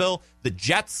Jacksonville, the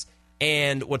Jets,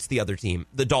 and what's the other team?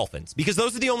 The Dolphins. Because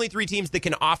those are the only 3 teams that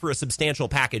can offer a substantial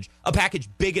package, a package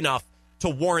big enough to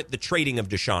warrant the trading of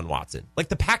Deshaun Watson. Like,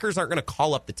 the Packers aren't going to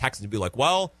call up the Texans and be like,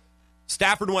 well,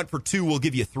 Stafford went for 2, we'll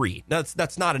give you 3.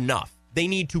 That's not enough. They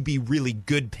need to be really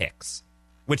good picks,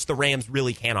 which the Rams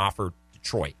really can't offer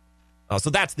Detroit. So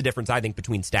that's the difference, I think,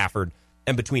 between Stafford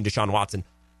and between Deshaun Watson.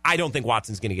 I don't think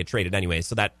Watson's going to get traded anyway,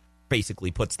 so that basically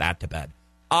puts that to bed.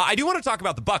 I do want to talk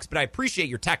about the Bucks, but I appreciate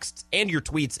your texts and your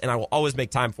tweets, and I will always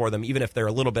make time for them, even if they're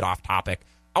a little bit off topic.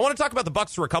 I want to talk about the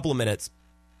Bucks for a couple of minutes.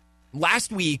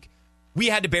 Last week, we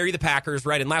had to bury the Packers,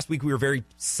 right? And last week, we were very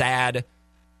sad.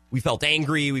 We felt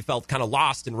angry. We felt kind of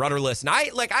lost and rudderless. And I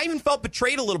even felt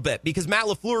betrayed a little bit because Matt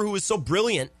LaFleur, who was so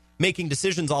brilliant making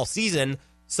decisions all season,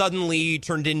 suddenly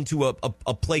turned into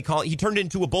a play call. He turned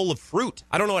into a bowl of fruit.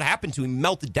 I don't know what happened to him. He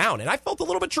melted down. And I felt a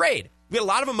little betrayed. We had a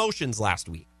lot of emotions last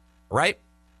week, right?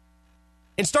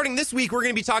 And starting this week, we're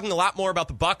going to be talking a lot more about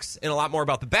the Bucks and a lot more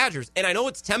about the Badgers. And I know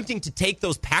it's tempting to take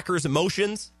those Packers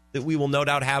emotions that we will no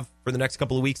doubt have for the next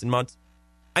couple of weeks and months.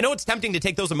 I know it's tempting to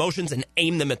take those emotions and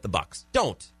aim them at the Bucks.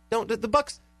 Don't. The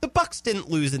Bucks didn't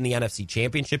lose in the NFC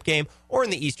Championship game or in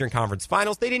the Eastern Conference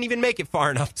Finals. They didn't even make it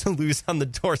far enough to lose on the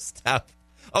doorstep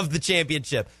of the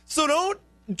championship. So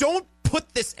don't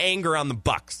put this anger on the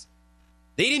Bucks.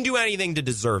 They didn't do anything to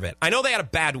deserve it. I know they had a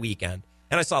bad weekend.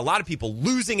 And I saw a lot of people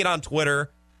losing it on Twitter,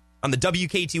 on the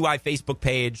WKTY Facebook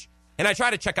page. And I try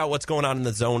to check out what's going on in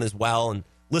the zone as well and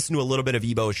listen to a little bit of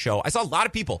Ebo's show. I saw a lot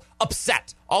of people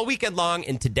upset all weekend long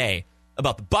and today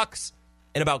about the Bucks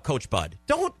and about Coach Bud.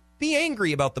 Don't be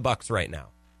angry about the Bucks right now.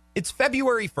 It's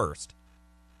February 1st.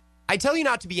 I tell you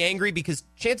not to be angry because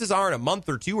chances are in a month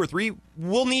or 2 or 3,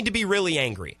 we'll need to be really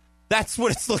angry. That's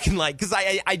what it's looking like because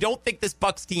I don't think this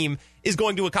Bucks team is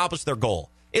going to accomplish their goal.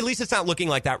 At least it's not looking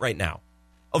like that right now,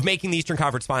 of making the Eastern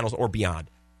Conference Finals or beyond.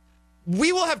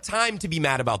 We will have time to be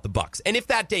mad about the Bucks. And if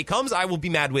that day comes, I will be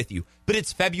mad with you. But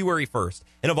it's February 1st.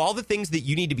 And of all the things that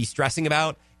you need to be stressing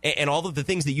about and all of the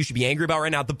things that you should be angry about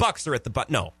right now. The Bucks are at the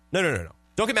No.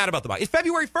 Don't get mad about the Bucks. It's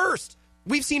February 1st.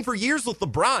 We've seen for years with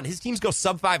LeBron, his teams go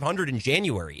sub 500 in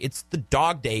January. It's the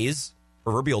dog days,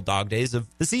 proverbial dog days of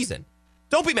the season.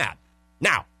 Don't be mad.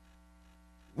 Now,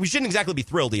 we shouldn't exactly be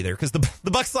thrilled either because the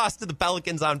Bucks lost to the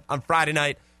Pelicans on Friday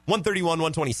night,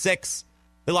 131-126.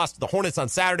 They lost to the Hornets on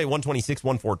Saturday,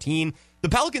 126-114. The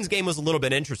Pelicans game was a little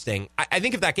bit interesting. I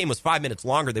think if that game was 5 minutes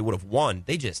longer, they would have won.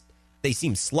 They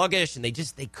seemed sluggish, and they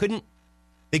couldn't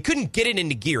get it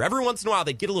into gear. Every once in a while,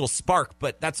 they'd get a little spark,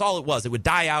 but that's all it was. It would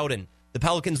die out, and the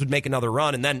Pelicans would make another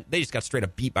run, and then they just got straight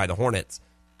up beat by the Hornets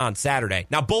on Saturday.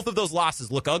 Now, both of those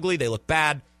losses look ugly. They look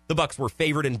bad. The Bucks were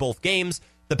favored in both games.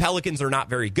 The Pelicans are not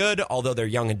very good, although they're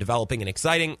young and developing and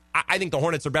exciting. I think the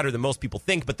Hornets are better than most people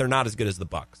think, but they're not as good as the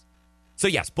Bucks. So,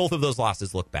 yes, both of those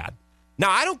losses look bad. Now,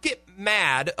 I don't get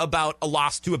mad about a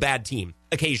loss to a bad team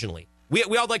occasionally. We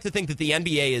all like to think that the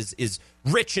NBA is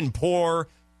rich and poor,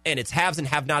 and it's haves and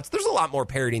have-nots. There's a lot more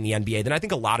parity in the NBA than I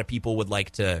think a lot of people would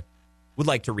like to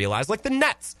realize. Like the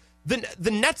Nets.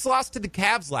 The Nets lost to the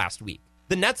Cavs last week.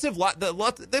 The Nets they've lost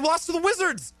to the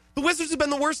Wizards. The Wizards have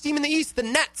been the worst team in the East. The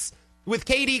Nets, with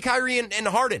KD, Kyrie, and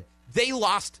Harden, they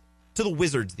lost to the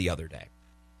Wizards the other day.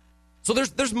 So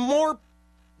there's more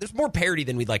parity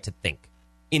than we'd like to think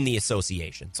in the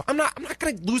association. So I'm not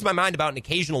going to lose my mind about an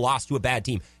occasional loss to a bad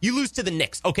team. You lose to the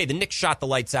Knicks. Okay, the Knicks shot the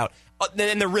lights out,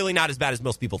 and they're really not as bad as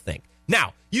most people think.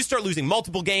 Now, you start losing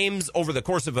multiple games over the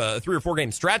course of a 3 or 4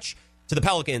 game stretch to the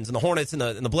Pelicans and the Hornets and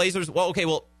the Blazers. Well,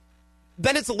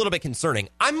 then it's a little bit concerning.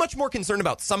 I'm much more concerned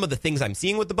about some of the things I'm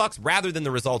seeing with the Bucks rather than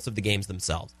the results of the games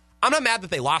themselves. I'm not mad that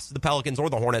they lost to the Pelicans or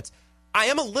the Hornets. I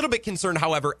am a little bit concerned,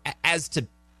 however, as to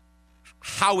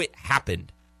how it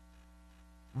happened.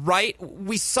 Right?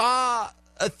 We saw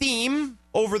a theme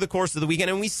over the course of the weekend,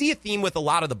 and we see a theme with a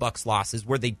lot of the Bucks losses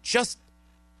where they just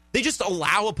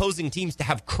allow opposing teams to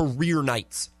have career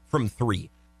nights from 3,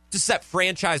 to set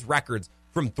franchise records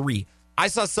from 3. I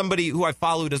saw somebody who I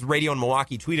followed as radio in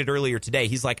Milwaukee tweeted earlier today.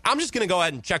 He's like, I'm just going to go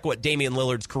ahead and check what Damian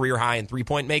Lillard's career high in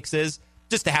three-point makes is,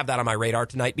 just to have that on my radar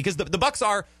tonight, because the Bucks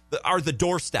are the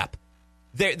doorstep.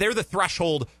 They're the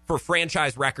threshold for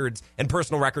franchise records and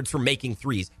personal records for making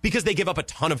threes because they give up a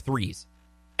ton of threes.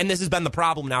 And this has been the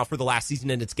problem now for the last season,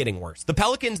 and it's getting worse. The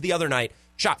Pelicans the other night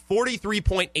shot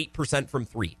 43.8% from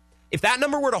 3. If that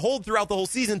number were to hold throughout the whole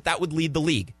season, that would lead the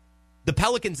league. The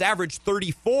Pelicans averaged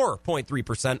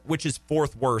 34.3%, which is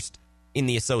 4th worst in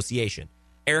the association.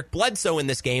 Eric Bledsoe in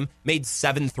this game made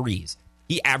 7 threes.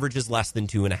 He averages less than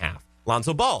 2.5.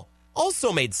 Lonzo Ball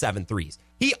also made 7 threes.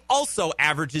 He also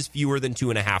averages fewer than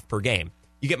 2.5 per game.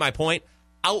 You get my point?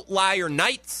 Outlier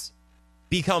nights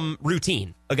become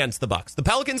routine against the Bucks. The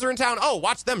Pelicans are in town. Oh,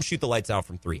 watch them shoot the lights out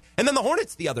from 3. And then the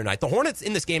Hornets the other night. The Hornets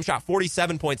in this game shot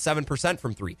 47.7%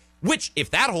 from 3, which, if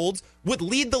that holds, would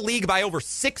lead the league by over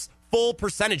 6 full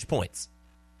percentage points.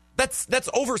 That's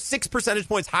over 6 percentage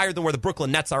points higher than where the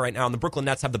Brooklyn Nets are right now, and the Brooklyn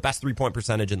Nets have the best 3-point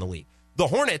percentage in the league. The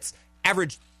Hornets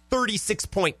averaged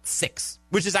 36.6,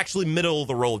 which is actually middle of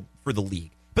the road for the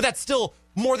league. But that's still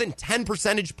more than 10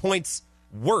 percentage points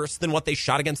worse than what they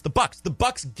shot against the Bucks. The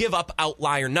Bucks give up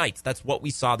outlier nights. That's what we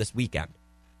saw this weekend.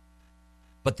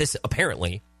 But this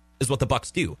apparently is what the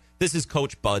Bucks do. This is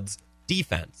Coach Bud's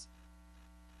defense.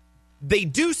 They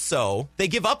do so, they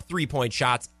give up 3-point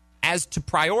shots as to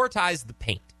prioritize the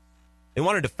paint. They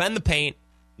want to defend the paint,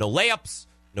 no layups,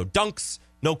 no dunks,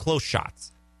 no close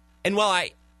shots. And while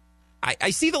I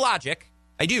see the logic,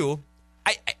 I do,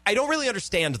 I don't really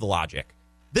understand the logic.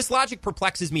 This logic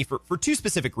perplexes me for 2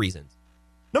 specific reasons.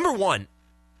 Number 1,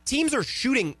 teams are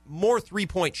shooting more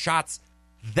 3-point shots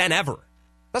than ever.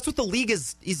 That's what the league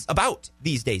is about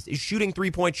these days, is shooting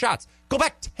 3-point shots. Go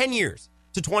back 10 years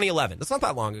to 2011. That's not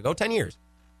that long ago, 10 years.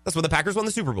 That's when the Packers won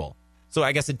the Super Bowl. So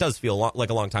I guess it does feel like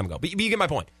a long time ago. But you get my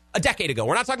point. A decade ago.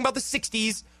 We're not talking about the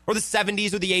 60s or the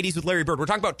 70s or the 80s with Larry Bird. We're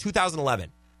talking about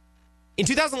 2011. In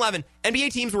 2011,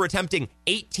 NBA teams were attempting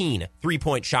 18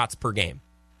 3-point shots per game.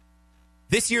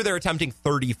 This year, they're attempting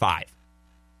 35.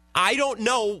 I don't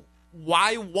know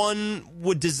why one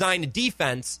would design a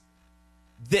defense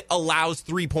that allows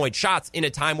 3-point shots in a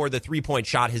time where the 3-point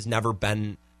shot has never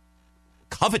been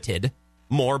coveted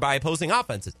more by opposing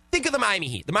offenses. Think of the Miami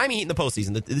Heat. The Miami Heat in the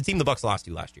postseason, the team the Bucks lost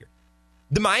to last year.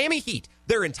 The Miami Heat,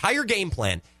 their entire game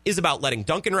plan is about letting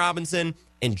Duncan Robinson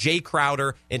and Jay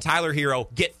Crowder and Tyler Hero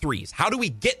get threes. How do we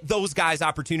get those guys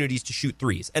opportunities to shoot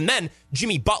threes? And then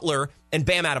Jimmy Butler and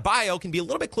Bam Adebayo can be a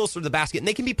little bit closer to the basket, and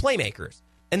they can be playmakers.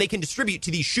 And they can distribute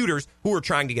to these shooters who are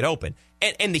trying to get open.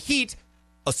 And the Heat,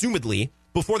 assumedly,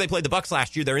 before they played the Bucks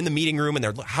last year, they're in the meeting room, and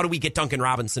they're, how do we get Duncan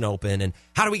Robinson open? And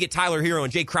how do we get Tyler Hero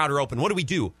and Jay Crowder open? What do we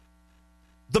do?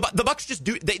 The Bucks just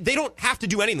do. They don't have to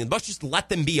do anything. The Bucks just let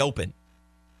them be open,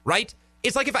 right?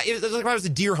 It's like if I was a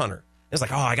deer hunter. It's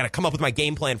like, oh, I got to come up with my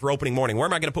game plan for opening morning. Where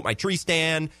am I going to put my tree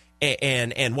stand?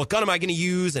 And what gun am I going to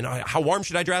use? And how warm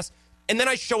should I dress? And then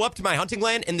I show up to my hunting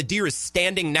land, and the deer is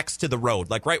standing next to the road,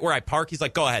 like right where I park. He's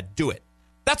like, go ahead, do it.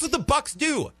 That's what the Bucks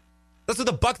do. That's what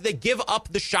the Bucks, they give up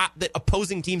the shot that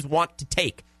opposing teams want to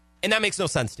take. And that makes no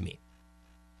sense to me.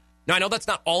 Now, I know that's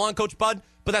not all on Coach Bud,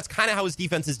 but that's kind of how his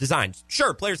defense is designed.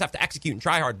 Sure, players have to execute and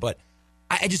try hard, but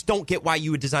I just don't get why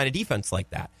you would design a defense like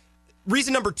that.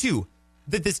 Reason number 2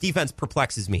 that this defense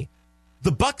perplexes me.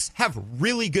 The Bucks have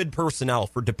really good personnel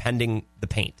for defending the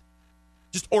paint.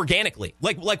 Just organically.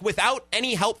 Like without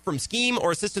any help from scheme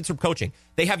or assistance from coaching.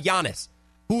 They have Giannis,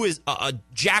 who is a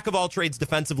jack of all trades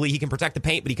defensively. He can protect the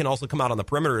paint, but he can also come out on the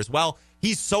perimeter as well.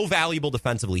 He's so valuable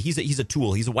defensively. He's a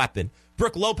tool. He's a weapon.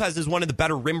 Brook Lopez is one of the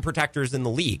better rim protectors in the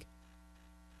league.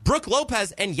 Brook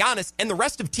Lopez and Giannis and the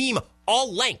rest of team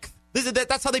all length.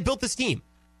 That's how they built this team.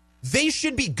 They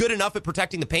should be good enough at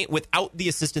protecting the paint without the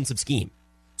assistance of scheme.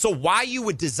 So why you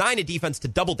would design a defense to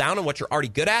double down on what you're already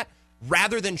good at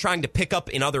rather than trying to pick up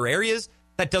in other areas,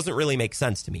 that doesn't really make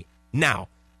sense to me. Now,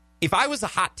 if I was a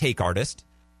hot take artist,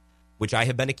 which I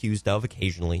have been accused of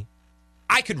occasionally,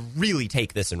 I could really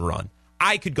take this and run.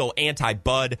 I could go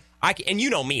anti-Bud. And you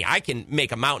know me, I can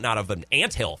make a mountain out of an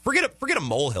anthill. Forget a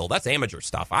molehill. That's amateur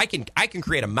stuff. I can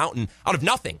create a mountain out of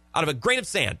nothing, out of a grain of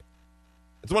sand.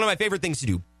 It's one of my favorite things to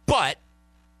do. But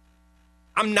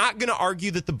I'm not going to argue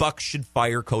that the Bucks should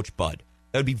fire Coach Bud.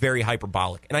 That would be very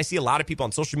hyperbolic. And I see a lot of people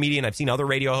on social media, and I've seen other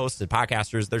radio hosts and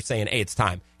podcasters, they're saying, hey, it's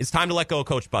time. It's time to let go of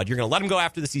Coach Bud. You're going to let him go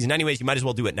after the season anyways. You might as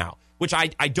well do it now, which I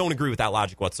don't agree with that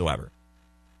logic whatsoever.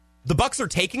 The Bucks are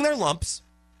taking their lumps.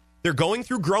 They're going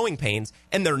through growing pains,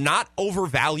 and they're not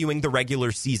overvaluing the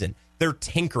regular season. They're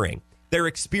tinkering. They're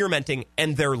experimenting,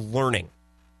 and they're learning.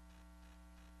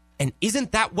 And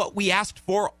isn't that what we asked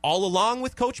for all along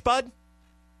with Coach Bud?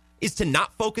 Is to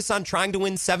not focus on trying to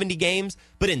win 70 games,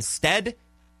 but instead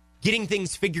getting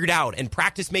things figured out and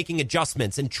practice making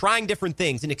adjustments and trying different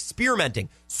things and experimenting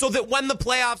so that when the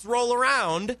playoffs roll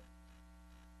around,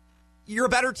 you're a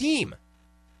better team.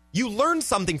 You learn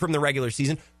something from the regular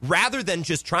season rather than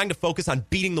just trying to focus on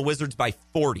beating the Wizards by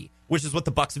 40, which is what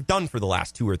the Bucks have done for the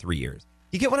last 2 or 3 years.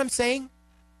 You get what I'm saying?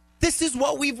 This is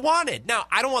what we've wanted. Now,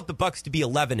 I don't want the Bucks to be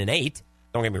 11-8.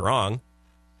 Don't get me wrong.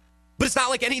 But it's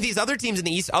not like any of these other teams in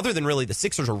the East, other than really the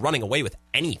Sixers, are running away with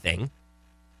anything.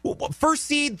 First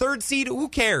seed, third seed, who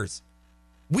cares?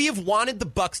 We have wanted the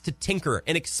Bucks to tinker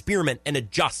and experiment and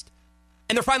adjust.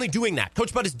 And they're finally doing that.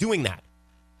 Coach Bud is doing that.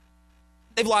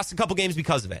 They've lost a couple games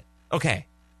because of it. Okay.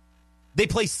 They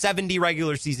play 70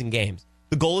 regular season games.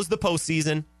 The goal is the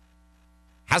postseason.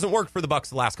 Hasn't worked for the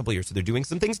Bucks the last couple of years, so they're doing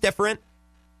some things different.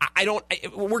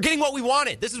 We're getting what we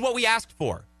wanted. This is what we asked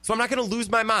for. So I'm not going to lose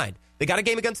my mind. They got a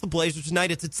game against the Blazers tonight.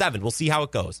 It's at 7. We'll see how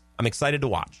it goes. I'm excited to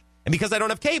watch. And because I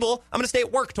don't have cable, I'm going to stay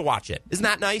at work to watch it. Isn't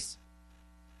that nice?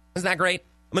 Isn't that great?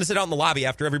 I'm going to sit out in the lobby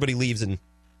after everybody leaves and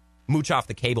mooch off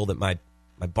the cable that my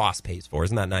boss pays for.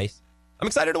 Isn't that nice? I'm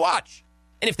excited to watch.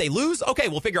 And if they lose, okay,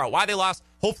 we'll figure out why they lost.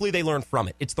 Hopefully they learn from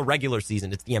it. It's the regular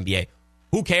season. It's the NBA.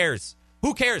 Who cares?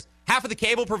 Who cares? Half of the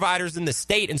cable providers in the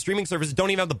state and streaming services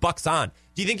don't even have the Bucks on.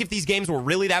 Do you think if these games were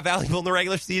really that valuable in the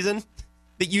regular season,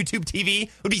 that YouTube TV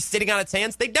would be sitting on its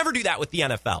hands? They'd never do that with the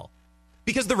NFL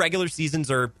because the regular seasons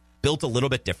are built a little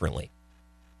bit differently.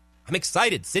 I'm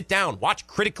excited. Sit down, watch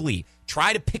critically,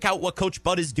 try to pick out what Coach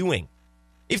Bud is doing.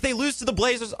 If they lose to the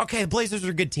Blazers, okay, the Blazers are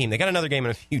a good team. They got another game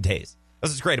in a few days.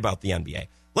 This is great about the NBA.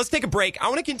 Let's take a break. I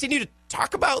want to continue to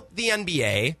talk about the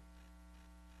NBA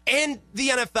and the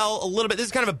NFL a little bit. This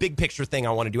is kind of a big picture thing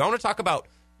I want to do. I want to talk about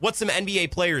what some NBA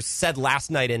players said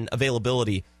last night in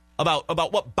availability about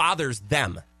what bothers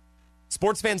them.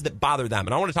 Sports fans that bother them.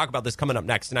 And I want to talk about this coming up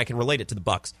next, and I can relate it to the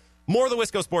Bucks. More of the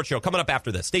Wisco Sports Show coming up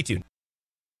after this. Stay tuned.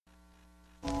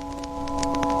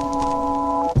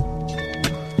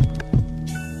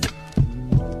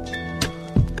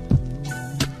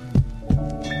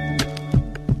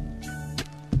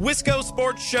 Wisco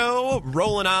Sports Show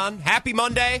rolling on. Happy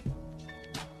Monday.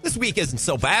 This week isn't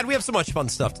so bad. We have so much fun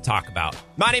stuff to talk about.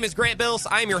 My name is Grant Bills.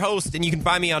 I am your host, and you can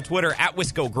find me on Twitter at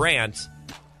Wisco Grant.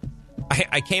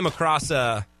 I came across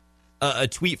a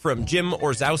tweet from Jim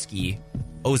Orzowski.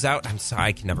 I'm sorry,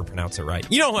 I can never pronounce it right.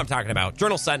 You know who I'm talking about.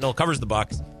 Journal Sentinel, covers the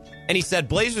Bucks. And he said,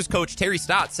 Blazers coach Terry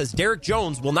Stotts says Derrick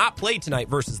Jones will not play tonight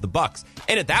versus the Bucks.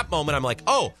 And at that moment, I'm like,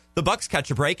 oh, the Bucks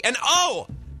catch a break. And oh,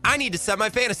 I need to set my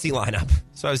fantasy lineup.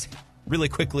 So I was really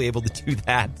quickly able to do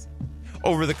that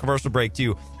over the commercial break,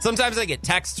 too. Sometimes I get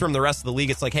texts from the rest of the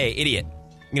league. It's like, hey, idiot,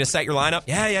 you going to set your lineup?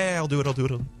 Yeah, I'll do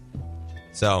it.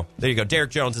 So there you go. Derek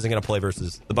Jones isn't going to play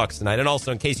versus the Bucs tonight. And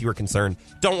also, in case you were concerned,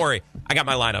 don't worry. I got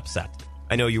my lineup set.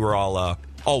 I know you were all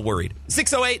worried.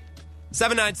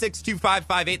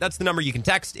 608-796-2558. That's the number you can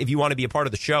text if you want to be a part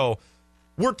of the show.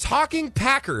 We're talking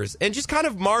Packers and just kind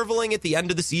of marveling at the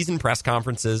end of the season press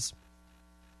conferences.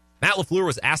 Matt LaFleur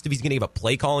was asked if he's going to give up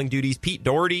play calling duties. Pete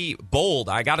Doherty, bold,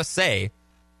 I got to say.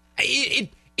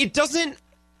 It's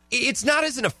not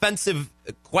as an offensive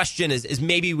question as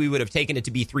maybe we would have taken it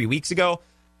to be 3 weeks ago.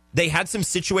 They had some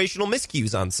situational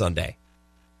miscues on Sunday.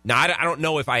 Now, I don't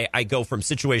know if I go from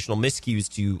situational miscues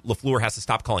to LaFleur has to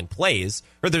stop calling plays,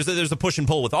 or there's a push and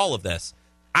pull with all of this.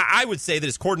 I would say that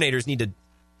his coordinators need to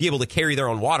be able to carry their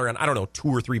own water on, 2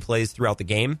 or 3 plays throughout the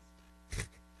game.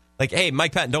 Like, hey,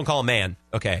 Mike Patton, don't call a man.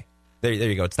 Okay, there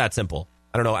you go. It's that simple.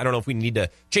 I don't know if we need to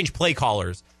change play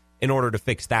callers in order to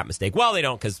fix that mistake. Well, they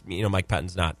don't because, Mike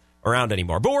Patton's not around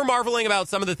anymore. But we're marveling about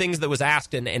some of the things that was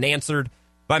asked and answered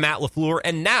by Matt LaFleur.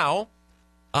 And now,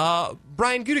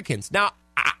 Brian Gutekunst. Now,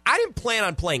 I didn't plan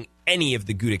on playing any of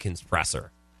the Gutekunst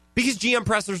presser because GM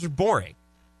pressers are boring.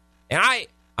 And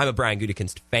I'm a Brian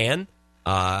Gutekunst fan.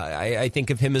 I think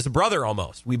of him as a brother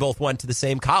almost. We both went to the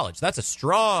same college. That's a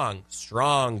strong,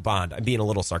 strong bond. I'm being a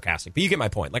little sarcastic, but you get my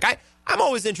point. Like, I'm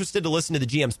always interested to listen to the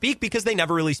GM speak because they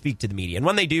never really speak to the media. And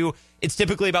when they do, it's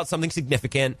typically about something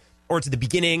significant or it's the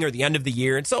beginning or the end of the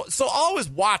year. And so I'll always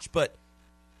watch, but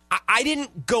I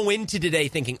didn't go into today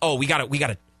thinking, oh, we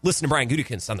gotta listen to Brian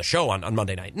Gutekunst on the show on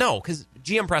Monday night. No, because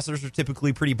GM pressers are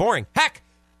typically pretty boring. Heck,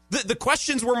 the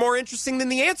questions were more interesting than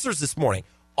the answers this morning.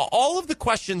 All of the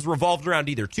questions revolved around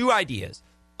either two ideas.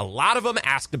 A lot of them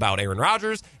asked about Aaron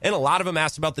Rodgers, and a lot of them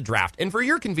asked about the draft. And for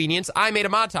your convenience, I made a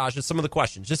montage of some of the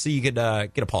questions just so you could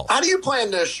get a pulse. How do you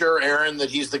plan to assure Aaron that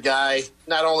he's the guy,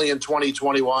 not only in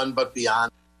 2021, but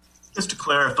beyond? Just to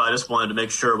clarify, I just wanted to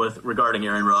make sure regarding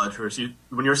Aaron Rodgers,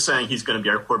 when you're saying he's going to be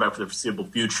our quarterback for the foreseeable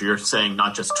future, you're saying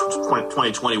not just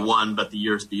 2021, but the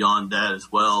years beyond that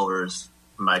as well, or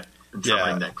am I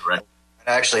interpreting that correct?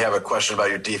 I actually have a question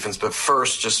about your defense, but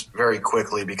first, just very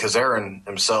quickly, because Aaron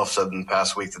himself said in the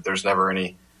past week that there's never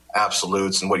any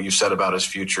absolutes, and what you said about his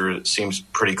future seems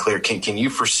pretty clear. Can you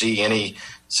foresee any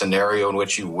scenario in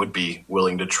which you would be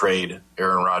willing to trade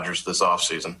Aaron Rodgers this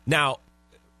offseason? Now,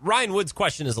 Ryan Wood's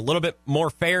question is a little bit more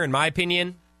fair, in my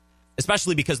opinion,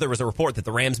 especially because there was a report that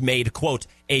the Rams made, quote,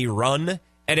 a run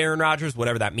at Aaron Rodgers,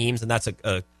 whatever that means, and that's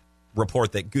a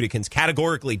report that Gutekunst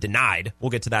categorically denied. We'll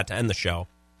get to that to end the show.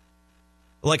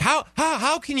 Like,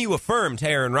 how can you affirm to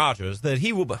Aaron Rodgers that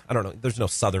he will... I don't know. There's no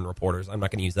Southern reporters. I'm not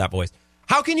going to use that voice.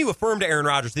 How can you affirm to Aaron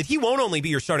Rodgers that he won't only be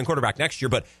your starting quarterback next year,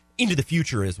 but into the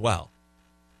future as well?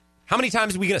 How many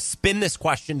times are we going to spin this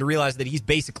question to realize that he's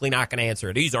basically not going to answer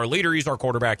it? He's our leader. He's our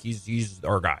quarterback. He's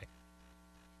our guy.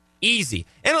 Easy.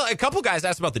 And a couple guys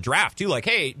asked about the draft, too. Like,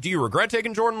 hey, do you regret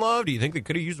taking Jordan Love? Do you think they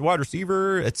could have used a wide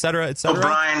receiver, et cetera, et cetera? Well,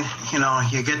 Brian,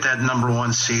 you get that number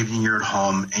one seed and you're at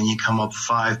home and you come up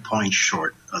 5 points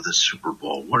short of the Super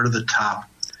Bowl. What are the top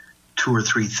 2 or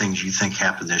 3 things you think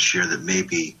happened this year that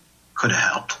maybe could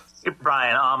have helped? Hey,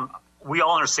 Brian, we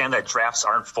all understand that drafts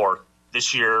aren't for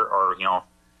this year or,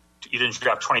 you didn't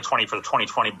draft 2020 for the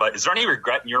 2020, but is there any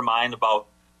regret in your mind about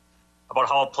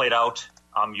how it played out?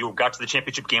 You got to the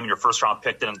championship game and your first round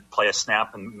pick didn't play a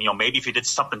snap, and maybe if you did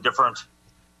something different,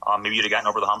 maybe you'd have gotten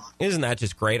over the hump. Isn't that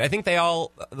just great? I think the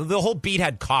whole beat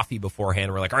had coffee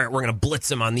beforehand. We're like, all right, we're going to blitz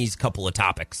him on these couple of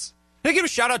topics. And I give a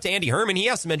shout out to Andy Herman. He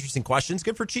has some interesting questions.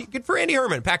 Good for Andy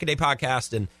Herman, Pack a Day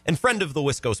podcast and friend of the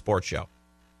Wisco Sports Show.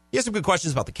 He has some good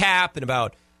questions about the cap and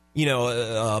about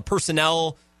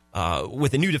personnel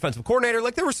with a new defensive coordinator.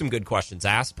 Like, there were some good questions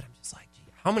asked, but I'm just like,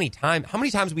 How many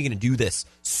times are we going to do this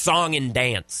song and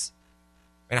dance?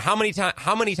 And how many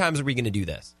times are we going to do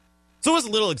this? So it was a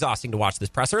little exhausting to watch this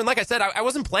presser. And like I said, I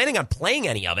wasn't planning on playing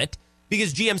any of it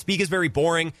because GM speak is very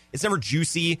boring. It's never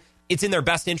juicy. It's in their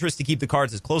best interest to keep the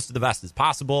cards as close to the vest as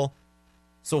possible.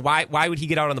 So why would he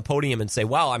get out on the podium and say,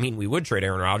 well, we would trade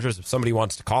Aaron Rodgers if somebody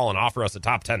wants to call and offer us a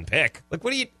top 10 pick? Like,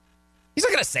 he's not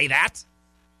going to say that.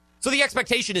 So the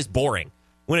expectation is boring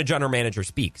when a general manager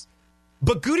speaks.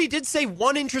 But Goody did say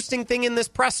one interesting thing in this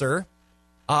presser,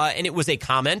 and it was a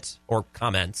comment or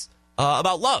comments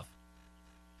about Love.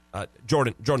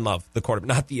 Jordan Love, the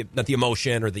quarterback, not the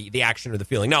emotion or the action or the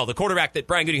feeling. No, the quarterback that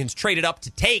Brian Gutekunst traded up to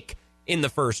take in the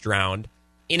first round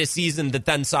in a season that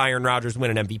then saw Aaron Rodgers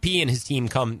win an MVP and his team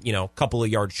come, a couple of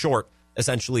yards short,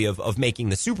 essentially, of making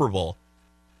the Super Bowl.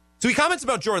 So he comments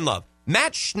about Jordan Love.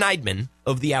 Matt Schneidman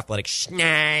of The Athletic,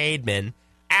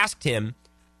 asked him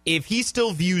if he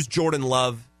still views Jordan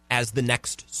Love as the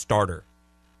next starter.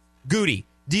 Goody,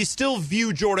 do you still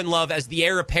view Jordan Love as the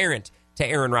heir apparent to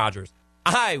Aaron Rodgers?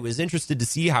 I was interested to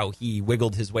see how he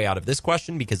wiggled his way out of this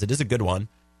question because it is a good one.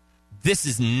 This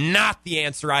is not the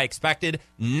answer I expected,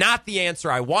 not the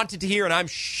answer I wanted to hear, and I'm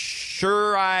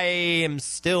sure I am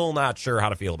still not sure how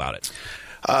to feel about it.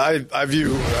 I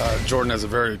view Jordan as a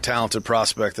very talented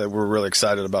prospect that we're really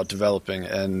excited about developing.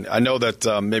 And I know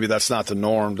that maybe that's not the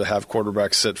norm to have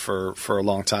quarterbacks sit for a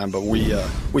long time, but we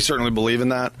certainly believe in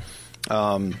that.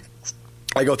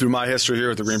 I go through my history here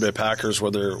with the Green Bay Packers,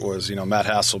 whether it was Matt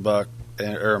Hasselbeck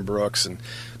and Aaron Brooks, and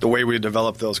the way we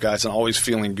developed those guys, and always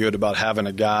feeling good about having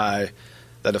a guy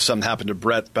that if something happened to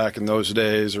Brett back in those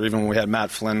days, or even when we had Matt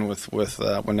Flynn with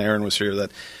when Aaron was here,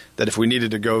 that if we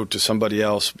needed to go to somebody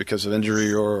else because of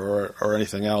injury or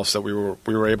anything else, that we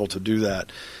were able to do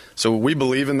that. So we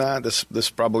believe in that. This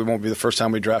probably won't be the first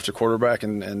time we draft a quarterback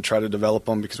and try to develop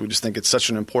them, because we just think it's such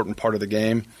an important part of the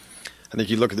game. I think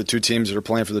you look at the two teams that are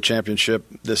playing for the championship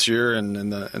this year,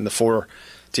 and the four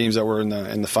teams that were in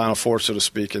the Final Four, so to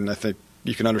speak, and I think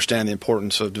you can understand the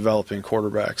importance of developing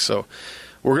quarterbacks. So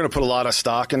we're going to put a lot of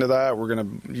stock into that. We're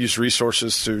going to use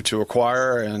resources to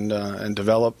acquire and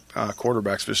develop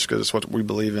quarterbacks, just because it's what we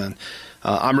believe in.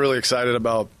 I'm really excited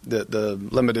about the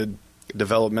limited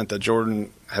development that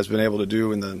Jordan has been able to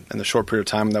do in the short period of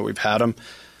time that we've had him.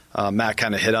 Matt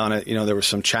kind of hit on it. There were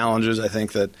some challenges, I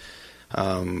think, that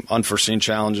unforeseen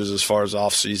challenges as far as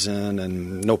off-season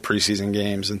and no preseason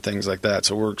games and things like that.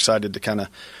 So we're excited to kind of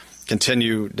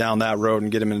continue down that road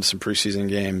and get him into some preseason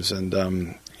games, and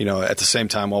at the same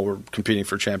time while we're competing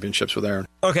for championships with Aaron.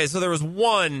 Okay, so there was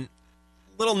one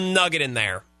little nugget in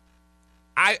there.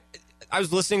 I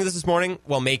was listening to this morning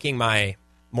while making my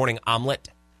morning omelet,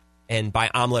 and by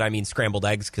omelet I mean scrambled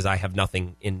eggs, because I have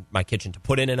nothing in my kitchen to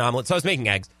put in an omelet. So I was making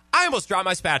eggs. I almost dropped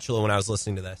my spatula when I was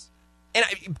listening to this. And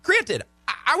granted,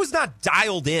 I was not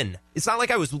dialed in. It's not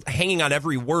like I was hanging on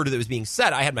every word that was being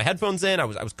said. I had my headphones in. I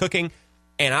was cooking,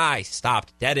 and I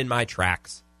stopped dead in my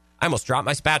tracks. I almost dropped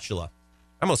my spatula.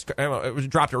 I almost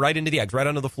dropped it right into the eggs, right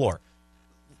onto the floor.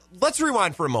 Let's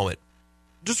rewind for a moment,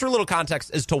 just for a little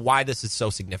context as to why this is so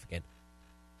significant.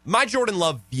 My Jordan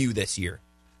Love view this year,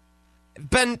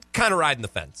 been kind of riding the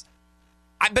fence.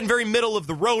 I've been very middle of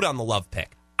the road on the Love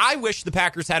pick. I wish the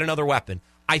Packers had another weapon.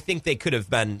 I think they could have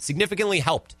been significantly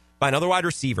helped by another wide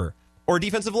receiver or a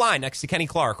defensive line next to Kenny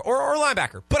Clark or a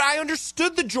linebacker. But I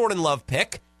understood the Jordan Love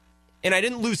pick, and I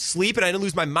didn't lose sleep, and I didn't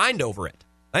lose my mind over it.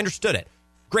 I understood it.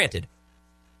 Granted,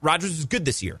 Rodgers was good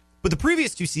this year, but the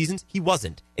previous two seasons, he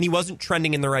wasn't, and he wasn't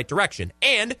trending in the right direction.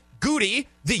 And Goody,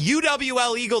 the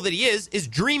UWL Eagle that he is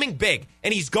dreaming big,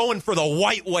 and he's going for the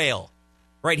white whale.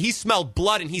 Right? He smelled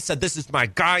blood, and he said, this is my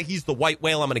guy. He's the white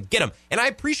whale. I'm going to get him. And I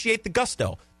appreciate the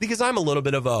gusto, because I'm a little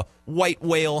bit of a white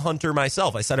whale hunter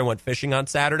myself. I said I went fishing on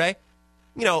Saturday.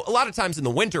 A lot of times in the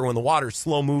winter when the water's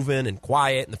slow moving and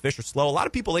quiet and the fish are slow, a lot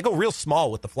of people, they go real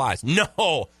small with the flies.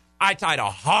 No, I tied a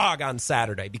hog on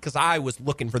Saturday because I was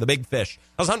looking for the big fish.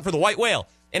 I was hunting for the white whale,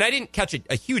 and I didn't catch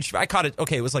a huge, I caught it,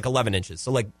 okay, it was like 11 inches,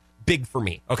 so like big for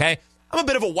me, okay? I'm a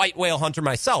bit of a white whale hunter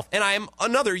myself, and I am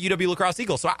another UW Lacrosse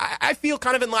Eagle, so I feel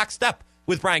kind of in lockstep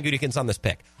with Brian Gutekunst on this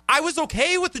pick. I was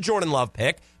okay with the Jordan Love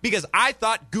pick because I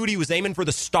thought Goody was aiming for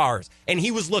the stars, and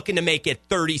he was looking to make it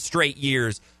 30 straight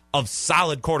years of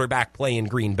solid quarterback play in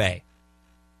Green Bay.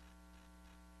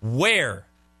 Where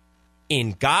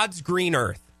in God's green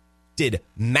earth did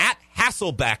Matt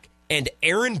Hasselbeck and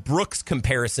Aaron Brooks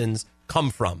comparisons come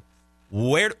from?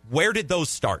 Where did those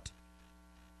start?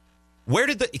 Where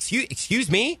did the excuse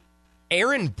me?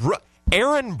 Aaron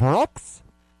Brooks?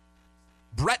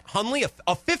 Brett Hundley,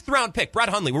 a fifth-round pick. Brett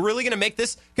Hundley. We're really going to make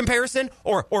this comparison?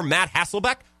 Or Matt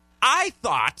Hasselbeck? I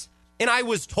thought, and I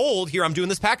was told, here I'm doing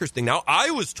this Packers thing now,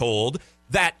 I was told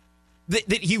that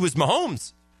he was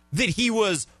Mahomes, that he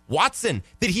was Watson,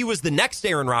 that he was the next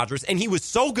Aaron Rodgers, and he was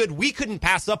so good we couldn't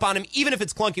pass up on him, even if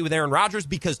it's clunky with Aaron Rodgers,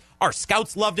 because our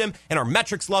scouts loved him and our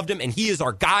metrics loved him, and he is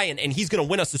our guy, and he's going to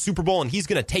win us the Super Bowl, and he's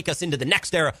going to take us into the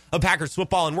next era of Packers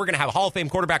football, and we're going to have a Hall of Fame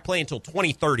quarterback play until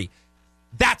 2030.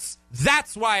 That's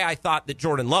why I thought that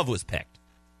Jordan Love was picked.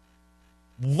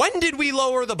 When did we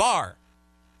lower the bar?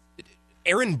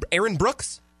 Aaron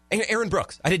Brooks? Aaron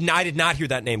Brooks. I did not hear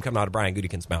that name come out of Brian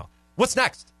Gutekunst's mouth. What's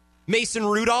next? Mason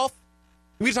Rudolph?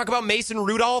 We talk about Mason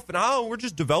Rudolph and we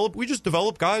just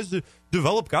develop guys to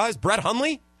develop guys. Brett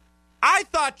Hundley? I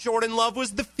thought Jordan Love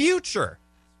was the future.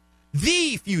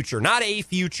 The future, not a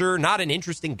future, not an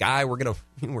interesting guy we're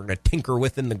gonna tinker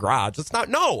with in the garage. It's not.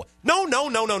 No.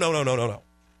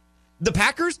 The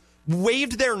Packers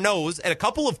waved their nose at a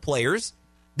couple of players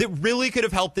that really could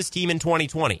have helped this team in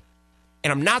 2020.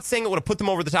 And I'm not saying it would have put them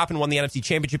over the top and won the NFC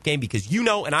Championship game, because you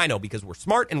know and I know, because we're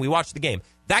smart and we watched the game.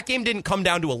 That game didn't come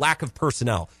down to a lack of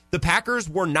personnel. The Packers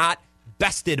were not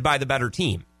bested by the better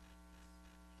team.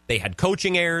 They had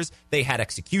coaching errors, they had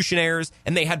execution errors,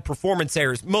 and they had performance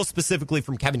errors, most specifically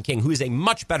from Kevin King, who is a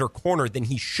much better corner than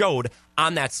he showed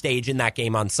on that stage in that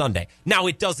game on Sunday. Now,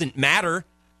 it doesn't matter.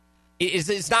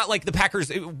 It's not like the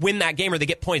Packers win that game or they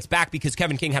get points back because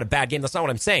Kevin King had a bad game. That's not what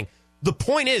I'm saying. The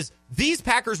point is, these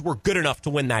Packers were good enough to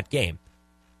win that game.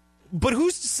 But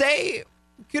who's to say it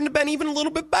couldn't have been even a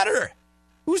little bit better?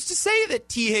 Who's to say that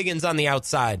T. Higgins on the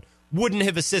outside wouldn't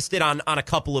have assisted on a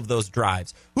couple of those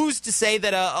drives? Who's to say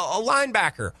that a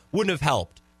linebacker wouldn't have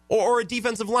helped? Or a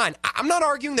defensive line? I'm not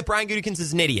arguing that Brian Gutekunst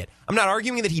is an idiot. I'm not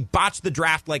arguing that he botched the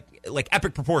draft like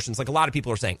epic proportions, like a lot of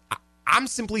people are saying. I'm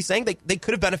simply saying they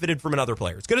could have benefited from another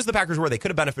player. As good as the Packers were, they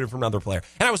could have benefited from another player.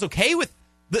 And I was okay with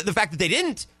the fact that they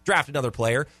didn't draft another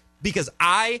player because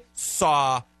I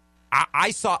saw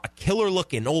a killer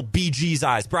look in old BG's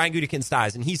eyes, Brian Gutekunst's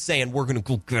eyes, and he's saying, we're going to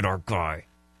go get our guy.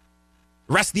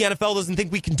 The rest of the NFL doesn't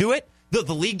think we can do it.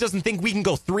 The league doesn't think we can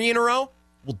go 3 in a row.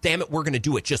 Well, damn it, we're going to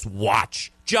do it. Just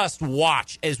watch. Just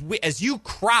watch. As you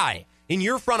cry in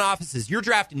your front offices, you're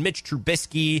drafting Mitch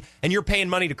Trubisky, and you're paying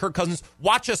money to Kirk Cousins.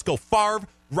 Watch us go Favre,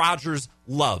 Rodgers,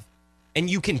 Love. And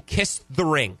you can kiss the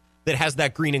ring that has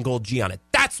that green and gold G on it.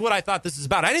 That's what I thought this is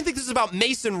about. I didn't think this is about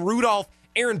Mason Rudolph,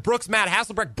 Aaron Brooks, Matt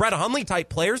Hasselbeck, Brett Hundley type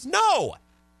players. No.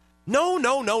 No.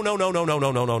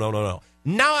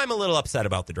 Now I'm a little upset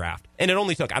about the draft. And it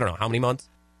only took, I don't know, how many months?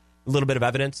 A little bit of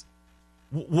evidence.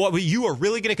 What you are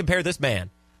really going to compare this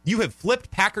man? You have flipped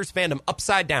Packers fandom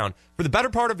upside down for the better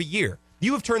part of a year.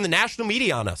 You have turned the national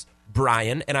media on us,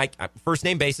 Brian, and I first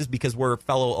name basis because we're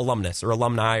fellow alumnus or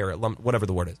alumni or whatever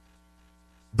the word is.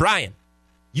 Brian,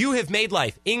 you have made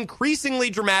life increasingly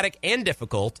dramatic and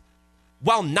difficult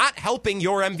while not helping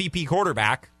your MVP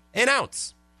quarterback an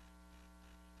ounce.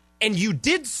 And you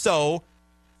did so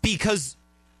because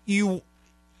you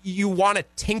want to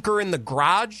tinker in the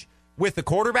garage with the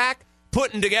quarterback.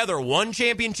 Putting together one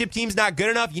championship team's not good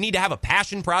enough. You need to have a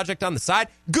passion project on the side.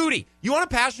 Goody, you want a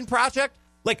passion project?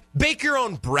 Like, bake your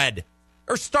own bread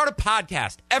or start a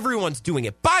podcast. Everyone's doing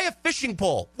it. Buy a fishing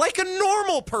pole like a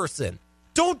normal person.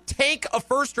 Don't take a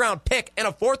first-round pick and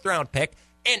a fourth-round pick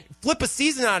and flip a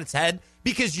season on its head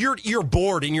because you're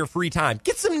bored in your free time.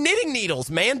 Get some knitting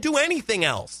needles, man. Do anything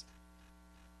else.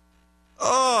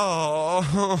 Oh.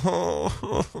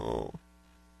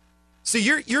 So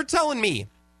you're telling me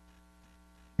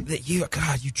that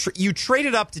you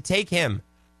traded up to take him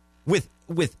with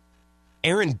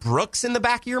Aaron Brooks in the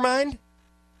back of your mind?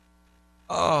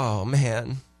 Oh,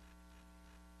 man.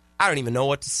 I don't even know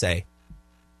what to say.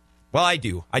 Well, I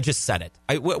do. I just said it.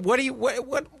 Where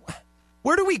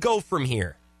do we go from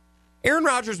here? Aaron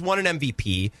Rodgers won an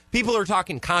MVP. People are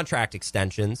talking contract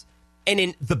extensions. And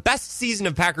in the best season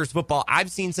of Packers football I've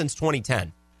seen since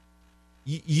 2010,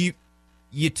 you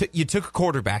took a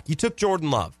quarterback. You took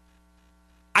Jordan Love.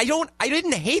 I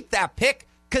didn't hate that pick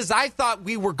because I thought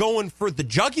we were going for the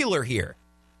jugular here.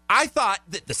 I thought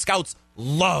that the scouts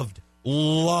loved,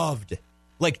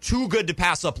 like too good to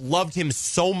pass up, loved him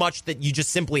so much that you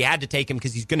just simply had to take him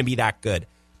because he's going to be that good.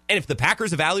 And if the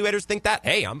Packers evaluators think that,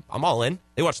 hey, I'm all in.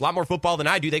 They watch a lot more football than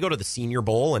I do. They go to the Senior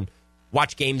Bowl and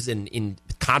watch games in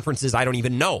conferences I don't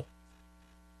even know.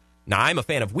 Now, I'm a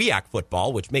fan of WEAC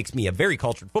football, which makes me a very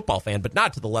cultured football fan, but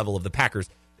not to the level of the Packers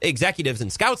executives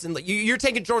and scouts. And you're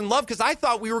taking Jordan Love because I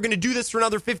thought we were going to do this for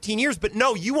another 15 years. But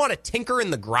no, you want to tinker in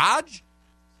the garage?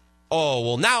 Oh,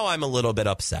 well, now I'm a little bit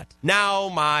upset. Now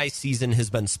my season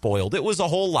has been spoiled. It was a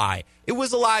whole lie. It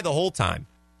was a lie the whole time.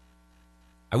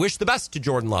 I wish the best to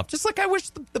Jordan Love, just like I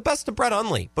wish the best to Brett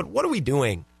Hundley. But what are we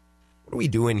doing? What are we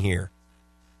doing here?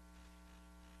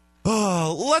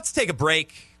 Oh, let's take a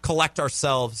break, collect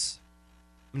ourselves.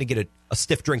 I'm going to get a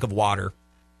stiff drink of water,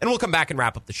 and we'll come back and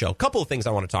wrap up the show. A couple of things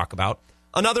I want to talk about.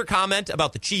 Another comment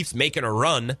about the Chiefs making a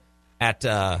run at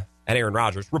Aaron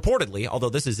Rodgers, reportedly, although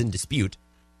this is in dispute.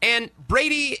 And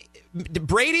Brady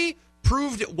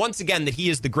proved once again that he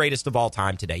is the greatest of all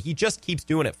time today. He just keeps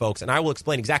doing it, folks, and I will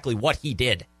explain exactly what he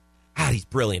did. He's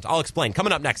brilliant. I'll explain.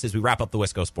 Coming up next as we wrap up the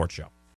Wisco Sports Show.